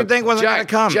 but who did you think wasn't going to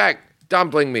come? Jack,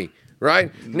 dumpling me,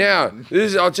 right? Now,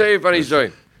 I'll tell you a funny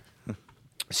story.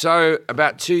 So,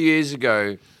 about 2 years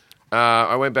ago,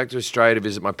 I went back to Australia to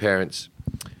visit my parents.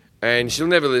 And she'll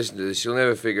never listen to this. She'll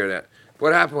never figure it out.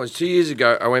 What happened was 2 years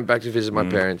ago, I went back to visit my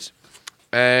parents.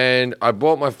 And I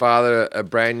bought my father a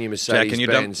brand new Mercedes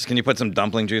Benz. Can you put some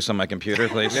dumpling juice on my computer,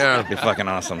 please? Yeah. That'd be fucking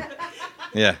awesome.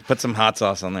 Yeah, put some hot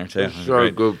sauce on there, too. It's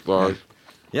so good, boss.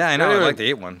 Yeah, I know. Anyway. I'd like to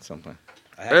eat one sometime.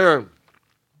 Anyway,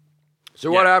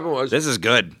 so what happened was... This is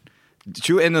good.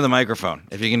 Chew into the microphone,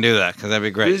 if you can do that, because that'd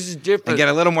be great. This is different. And get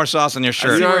a little more sauce on your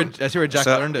shirt. I see where Jack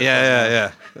learned it.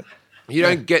 Yeah. You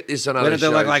don't get this on other What did they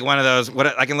shows. look like? One of those. What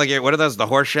are those? The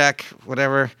Horseshack,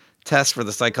 whatever test for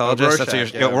the psychologist. Rorschach,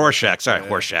 That's yeah. Rorschach. Sorry,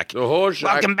 Horseshack. The Horseshack.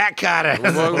 Welcome back, Carter.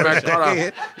 Welcome back,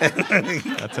 Carter.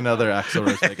 That's another Axl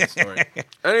Rose Vegas story.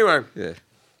 Anyway,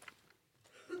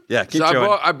 Yeah, keep so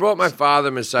going. I brought my father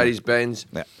a Mercedes Benz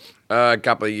Yeah. a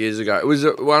couple of years ago. It was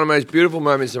one of the most beautiful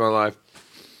moments in my life.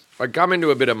 I come into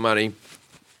a bit of money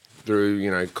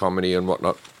through, comedy and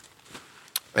whatnot.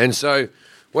 And so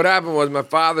what happened was my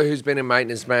father, who's been a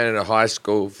maintenance man at a high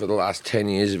school for the last 10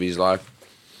 years of his life,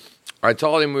 I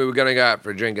told him we were going to go out for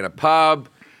a drink at a pub.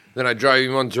 Then I drove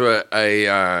him onto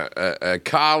a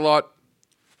car lot.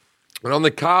 And on the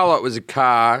car lot was a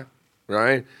car,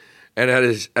 right? And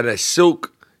it had a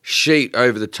silk sheet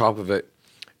over the top of it.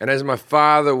 And as my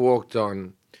father walked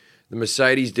on, the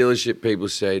Mercedes dealership people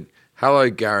said,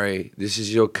 "Hello, Gary, this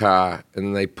is your car."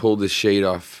 And they pulled the sheet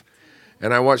off.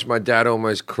 And I watched my dad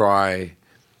almost cry.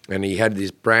 And he had this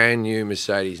brand new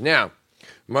Mercedes. Now,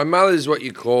 my mother's what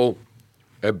you call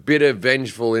a bitter,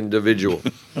 vengeful individual.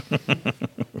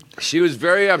 She was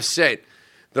very upset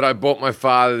that I bought my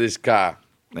father this car.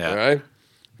 Yeah. Right?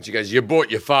 She goes, "You bought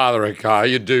your father a car.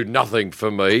 You do nothing for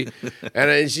me."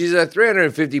 And she's a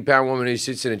 350-pound woman who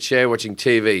sits in a chair watching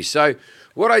TV. So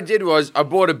what I did was I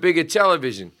bought a bigger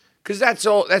television. Because that's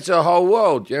her whole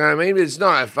world, you know what I mean? It's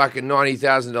not a fucking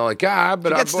 $90,000 car, but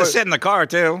She gets to sit in the car,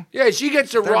 too. yeah, she gets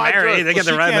to They're ride. married. They get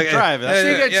to ride. Can't drive.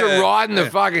 She gets to ride in the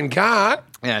fucking car.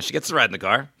 Yeah, she gets to ride in the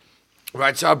car.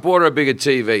 Right, so I bought her a bigger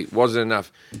TV. Wasn't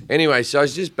enough. Anyway, so I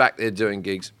was just back there doing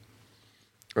gigs.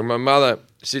 And my mother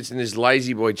sits in this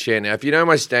lazy boy chair. Now, if you know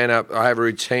my stand-up, I have a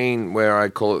routine where I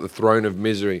call it the throne of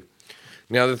misery.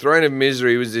 Now, the throne of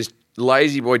misery was this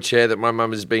lazy boy chair that my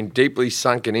mum has been deeply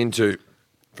sunken into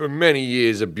for many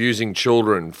years, abusing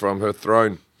children from her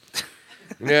throne.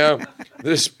 Now,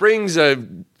 the springs are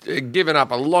given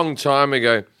up a long time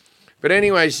ago. But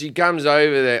anyway, she comes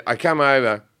over there. I come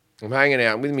over. I'm hanging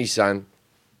out with my son.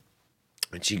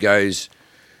 And she goes,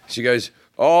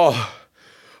 "Oh,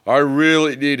 I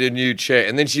really need a new chair."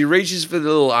 And then she reaches for the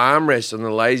little armrest on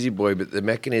the lazy boy, but the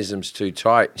mechanism's too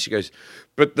tight. She goes,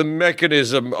 "But the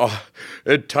mechanism,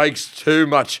 it takes too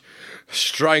much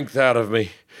strength out of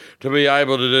me to be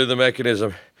able to do the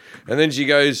mechanism." And then she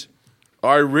goes,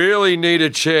 "I really need a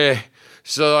chair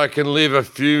so I can live a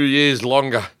few years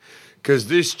longer because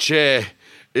this chair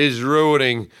is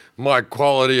ruining my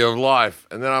quality of life."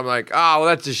 And then I'm like, well,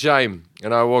 that's a shame.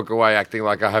 And I walk away acting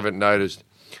like I haven't noticed.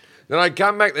 Then I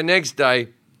come back the next day,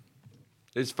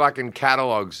 there's fucking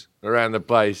catalogs around the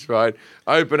place, right?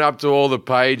 Open up to all the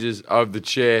pages of the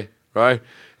chair, right?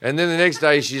 And then the next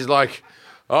day she's like,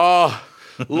 "Oh,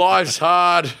 life's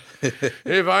hard.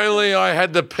 If only I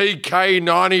had the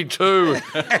PK92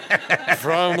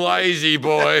 from Lazy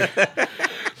Boy.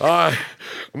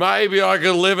 Maybe I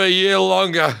could live a year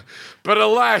longer. But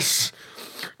alas,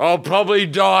 I'll probably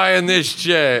die in this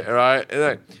chair,"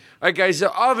 right? Okay,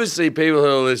 so obviously people who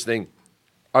are listening,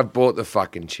 I've bought the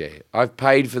fucking chair. I've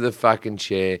paid for the fucking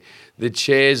chair. The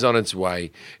chair's on its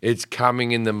way. It's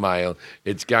coming in the mail.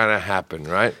 It's going to happen,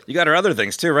 right? You got her other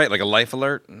things, too, right? Like a life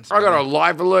alert? I got a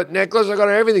life alert necklace. I got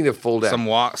everything to fall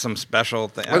down. Some special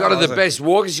thing. I got her the best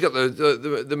walkers. She got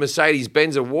the Mercedes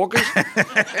Benz of walkers.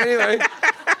 Anyway.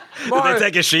 Did they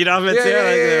take a sheet off it, too?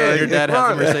 Yeah. Your dad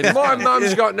has a Mercedes. My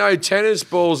mum's got no tennis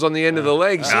balls on the end of the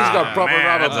leg. She's got proper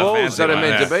rubber that's a balls fancy that are one,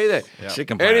 meant yeah. to be there. Yeah. She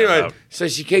can plan it Anyway, out. so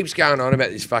she keeps going on about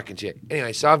this fucking chair.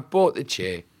 Anyway, so I've bought the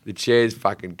chair. The chair's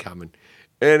fucking coming.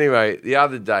 Anyway, the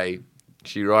other day,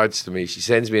 she writes to me. She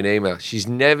sends me an email. She's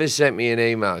never sent me an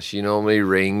email. She normally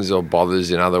rings or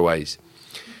bothers in other ways.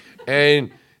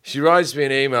 And she writes me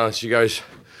an email. She goes,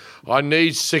 I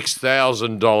need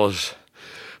 $6,000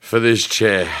 for this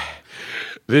chair.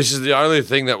 This is the only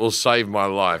thing that will save my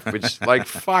life. Which, like,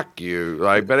 fuck you.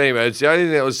 Like, but anyway, it's the only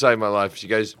thing that will save my life. She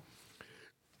goes,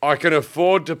 I can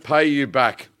afford to pay you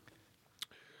back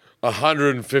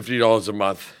 $150 a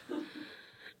month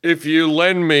if you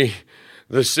lend me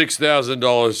the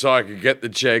 $6,000 so I could get the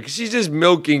chair. Because she's just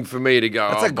milking for me to go.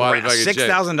 That's a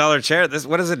 $6,000 chair.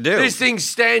 What does it do? This thing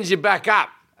stands you back up.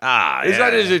 It's yeah.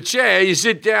 not as a chair. You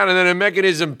sit down and then a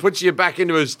mechanism puts you back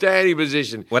into a standing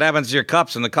position. What happens to your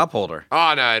cups in the cup holder?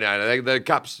 Oh, no. The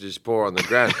cups just pour on the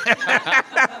ground.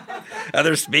 Are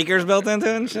there speakers built into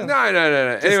it and shit?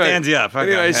 No. Just stands you up.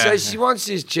 Okay. Anyway, so she wants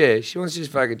this chair. She wants this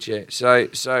fucking chair. So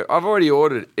I've already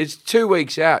ordered it. It's 2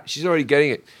 weeks out. She's already getting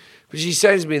it. But she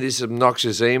sends me this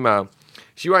obnoxious email.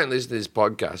 She won't listen to this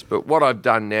podcast, but what I've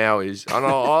done now is, and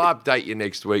I'll update you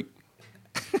next week.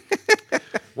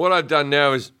 What I've done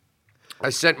now is I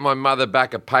sent my mother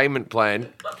back a payment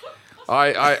plan.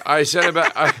 I sent her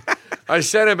back I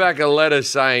sent her back a letter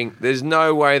saying there's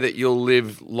no way that you'll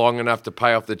live long enough to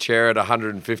pay off the chair at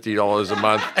 $150 a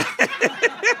month.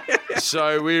 So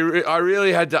I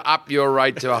really had to up your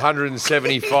rate to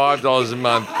 $175 a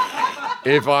month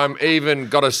if I'm even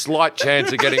got a slight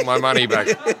chance of getting my money back.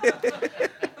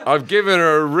 I've given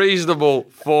her a reasonable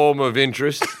form of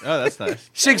interest. Oh, that's nice.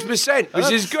 6%,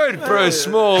 which is good for a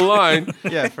small loan.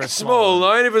 Yeah, for a small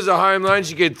loan. If it's a home loan,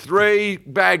 she get 3,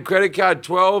 bad credit card,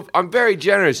 12. I'm very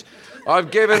generous.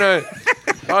 I've given her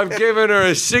a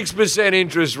 6%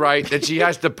 interest rate that she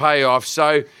has to pay off.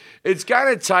 So it's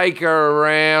going to take her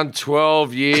around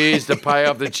 12 years to pay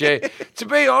off the chair. To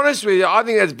be honest with you, I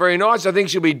think that's very nice. I think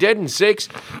she'll be dead in 6.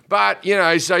 But,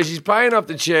 so she's paying off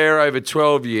the chair over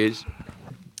 12 years.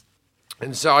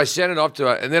 And so I sent it off to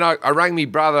her. And then I rang my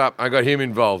brother up. I got him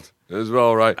involved as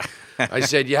well, right? I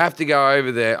said, you have to go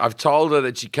over there. I've told her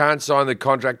that she can't sign the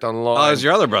contract online. Oh, it's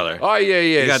your other brother. Oh, yeah.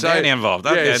 You got Danny involved.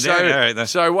 Okay, yeah, Danny, all right, then.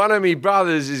 So one of my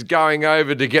brothers is going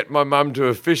over to get my mum to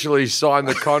officially sign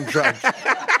the contract.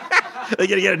 They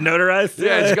got to get it notarized?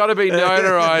 Yeah, it's got to be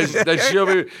notarized. That she'll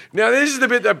be. Now, this is the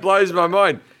bit that blows my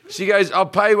mind. She goes, I'll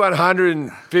pay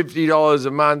 $150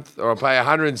 a month, or I'll pay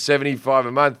 $175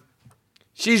 a month.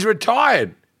 She's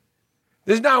retired.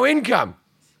 There's no income.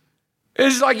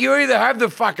 It's like you either have the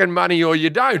fucking money or you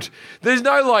don't. There's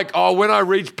no when I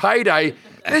reach payday,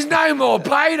 there's no more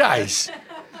paydays.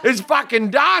 It's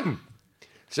fucking done.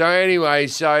 So anyway,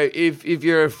 if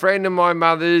you're a friend of my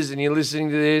mother's and you're listening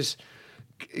to this,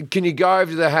 can you go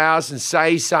over to the house and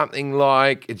say something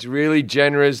like, it's really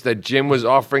generous that Jim was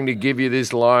offering to give you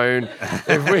this loan.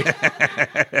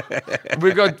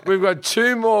 We've got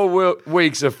 2 more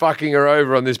weeks of fucking her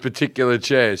over on this particular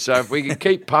chair. So if we can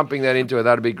keep pumping that into her,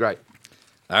 that'd be great.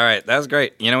 All right, that's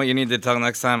great. You know what you need to tell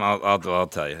next time? I'll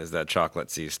tell you, is that chocolate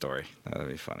sea story. That'll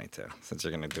be funny, too, since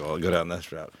you're going to go down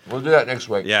this route. We'll do that next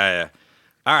week. Yeah.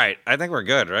 All right, I think we're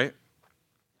good, right?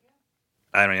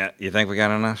 I mean, you think we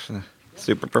got enough?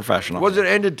 Super professional. Was it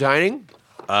entertaining?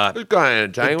 It was kind of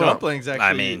entertaining. The dumplings, actually.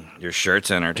 I mean, your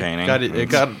shirt's entertaining. It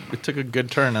took a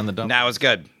good turn on the dumplings. That was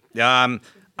good.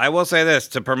 I will say this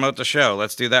to promote the show.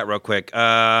 Let's do that real quick.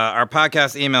 Our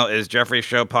podcast email is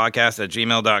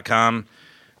jeffreyshowpodcast@gmail.com.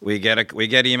 We get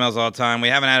emails all the time. We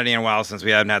haven't had any in a while since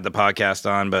we haven't had the podcast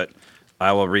on, but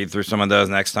I will read through some of those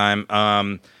next time.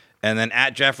 And then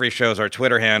 @JeffreyShow is our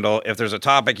Twitter handle. If there's a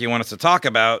topic you want us to talk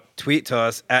about, tweet to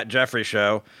us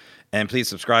 @JeffreyShow. And please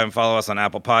subscribe and follow us on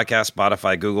Apple Podcasts,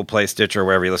 Spotify, Google Play, Stitcher,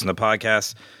 wherever you listen to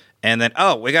podcasts. And then,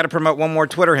 we got to promote one more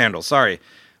Twitter handle. Sorry.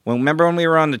 Remember when we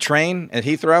were on the train at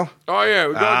Heathrow? Oh, yeah.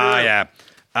 We got to do that.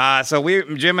 Yeah. So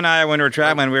Jim and I, when we were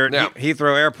traveling, we were at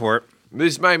Heathrow Airport.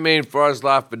 This made me and Forrest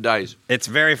laugh for days. It's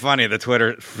very funny. The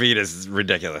Twitter feed is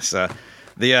ridiculous. What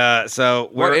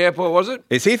airport was it?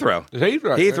 It's Heathrow.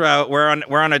 Heathrow.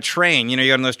 We're on a train. You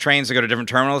get on those trains to go to different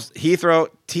terminals. Heathrow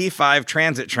T5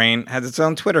 transit train has its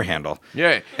own Twitter handle.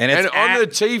 Yeah, and on the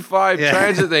T5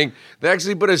 transit thing, they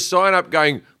actually put a sign up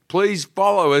going, "Please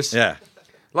follow us." Yeah.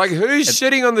 Like, who's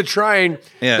sitting on the train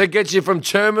that gets you from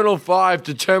Terminal 5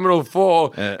 to Terminal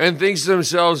 4 and thinks to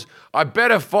themselves, I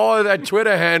better follow that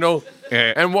Twitter handle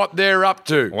and what they're up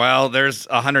to? Well, there's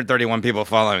 131 people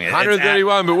following it.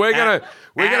 131, but we're gonna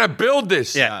build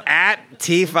this. Yeah,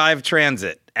 @T5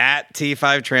 Transit.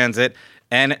 @T5 Transit.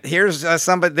 And here's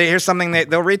something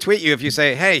they'll retweet you if you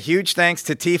say, "Hey, huge thanks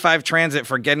to T5 Transit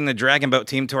for getting the Dragon Boat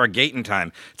team to our gate in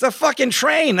time." It's a fucking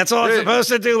train. That's all it's supposed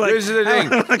to do. Like, here's the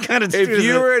thing: if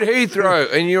you were at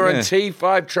Heathrow and you're on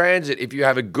T5 Transit, if you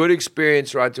have a good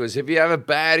experience, write to us. If you have a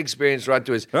bad experience, write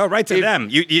to us. Well, write to them.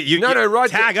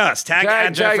 Tag us. Tag at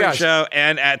Jeffrey Show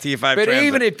and at T5 But Transit.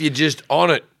 even if you're just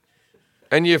on it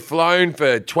and you're flown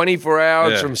for 24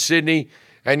 hours from Sydney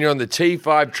and you're on the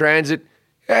T5 Transit,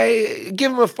 hey,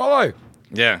 give them a follow.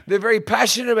 Yeah. They're very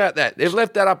passionate about that. They've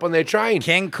left that up on their train.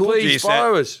 Please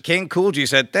follow us. King Coolgy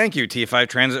said, "Thank you, T5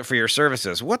 Transit, for your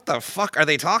services." What the fuck are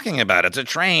they talking about? It's a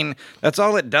train. That's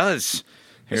all it does.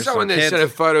 Here's someone that sent a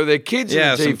photo of their kids in the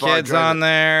T5 some kids Transit. on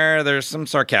there. There's some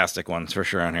sarcastic ones for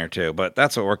sure on here, too. But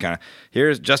that's what we're kind of...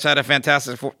 Here's just had a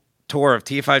fantastic tour of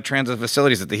T5 Transit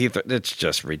facilities at the Heathrow. It's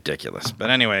just ridiculous. But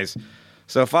anyways...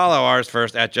 So follow ours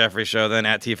first at Jeffrey Show, then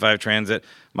at T5 Transit.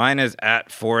 Mine is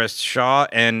at Forrest Shaw.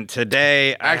 And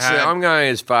today, I'm going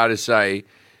as far to say,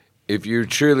 if you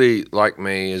truly like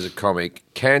me as a comic,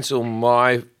 cancel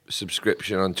my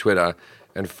subscription on Twitter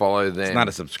and follow them. It's not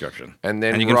a subscription. And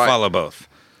then you can follow both.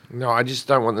 No, I just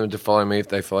don't want them to follow me if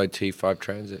they follow T5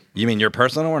 Transit. You mean your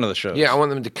personal or one of the shows? Yeah, I want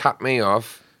them to cut me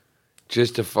off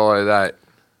just to follow that.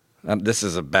 This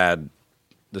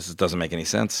doesn't make any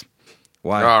sense.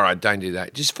 Why? All right, don't do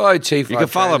that. Just follow T5. You can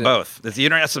follow Transit. both. You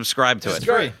don't have to subscribe to it. It's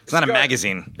free. It's not a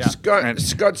magazine. Yeah. Scott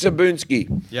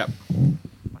Zabielski. Yep.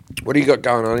 What do you got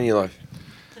going on in your life?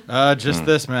 Just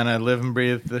this, man. I live and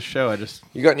breathe this show.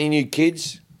 You got any new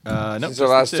kids? Nope. Since I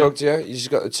last talked to you, you just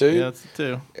got the two. Yeah, that's the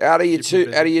two. Out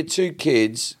of your two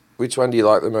kids, which one do you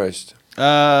like the most?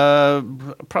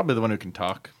 Probably the one who can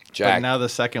talk. Jack. But now the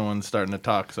second one's starting to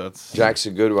talk, so it's... Jack's a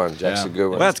good one. Jack's a good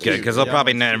one. Well, that's good, because they'll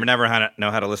probably never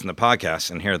know how to listen to podcasts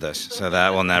and hear this. So that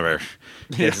will never...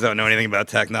 Kids don't know anything about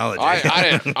technology.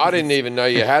 I didn't even know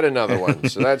you had another one,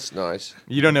 so that's nice.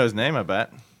 You don't know his name, I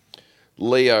bet.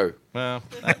 Leo. Well,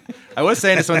 I was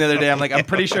saying to someone the other day, I'm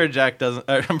pretty sure Jack doesn't...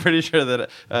 I'm pretty sure that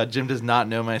Jim does not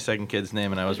know my second kid's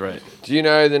name, and I was right. Do you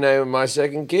know the name of my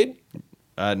second kid?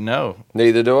 No.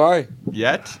 Neither do I.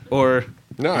 Yet? Or...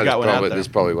 No, there's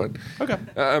probably one. Okay.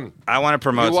 I want to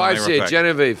promote your wife's something real here, quick.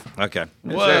 Genevieve. Okay.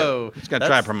 Whoa. Just going to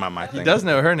try to promote my thing. He does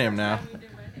know her name now.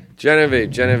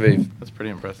 Genevieve. That's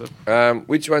pretty impressive.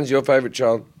 Which one's your favorite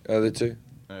child out of the two?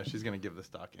 She's going to give the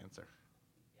stock answer.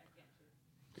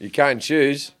 You can't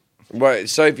choose. Well,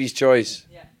 it's Sophie's choice.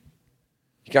 Yeah.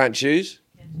 You can't choose?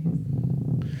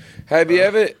 Have you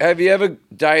ever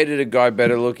dated a guy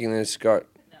better looking than Scott?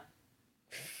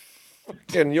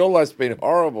 And your life's been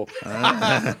horrible.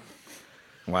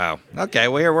 Wow. Okay,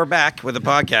 well, we're back with the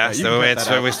podcast. So it's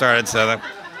where we started. So,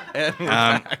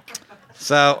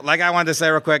 like I wanted to say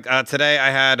real quick, today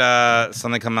I had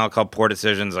something come out called Poor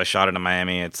Decisions. I shot it in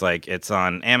Miami. It's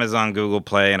on Amazon, Google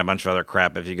Play, and a bunch of other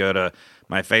crap. If you go to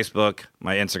my Facebook,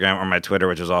 my Instagram, or my Twitter,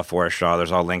 which is all Forrest Shaw,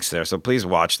 there's all links there. So please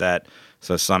watch that.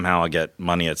 So somehow I'll get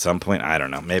money at some point. I don't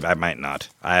know. Maybe I might not.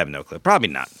 I have no clue. Probably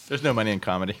not. There's no money in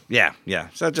comedy. Yeah.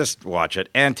 So just watch it.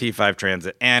 And T5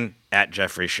 Transit and at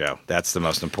Jeffrey Show. That's the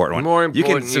most important one. More important,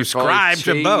 you can subscribe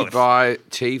to both.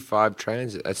 T5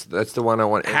 Transit. That's the one I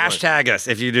want. Hashtag us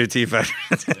if you do T5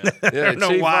 Transit. Yeah, I don't know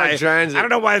T5 why. Transit. I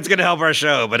don't know why it's going to help our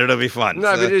show, but it'll be fun.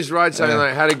 No, but just write something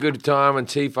like, had a good time on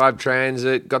T5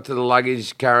 Transit, got to the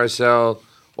luggage carousel,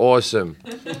 awesome.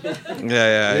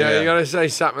 Yeah. You got to say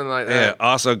something like Yeah, that.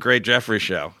 also great Jeffrey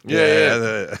Show.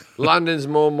 Yeah. London's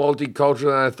more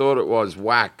multicultural than I thought it was.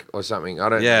 Whack or something. I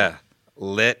don't know. Yeah.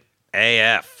 Lit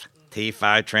AF.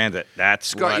 T5 Transit. That's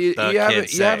Scott, what you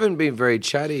kids say. haven't been very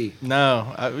chatty.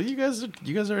 No, you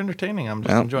guys are entertaining. I'm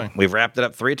just enjoying. We've wrapped it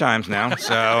up 3 times now,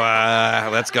 so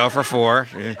let's go for 4.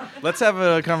 Let's have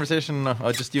a conversation.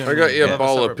 Just you and I got me. you a We'll have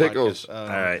bowl of separate pickles. podcast.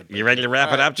 All right, you ready to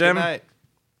wrap it up, Jim? Good night.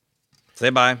 Say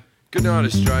bye. Good night,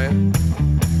 Australia.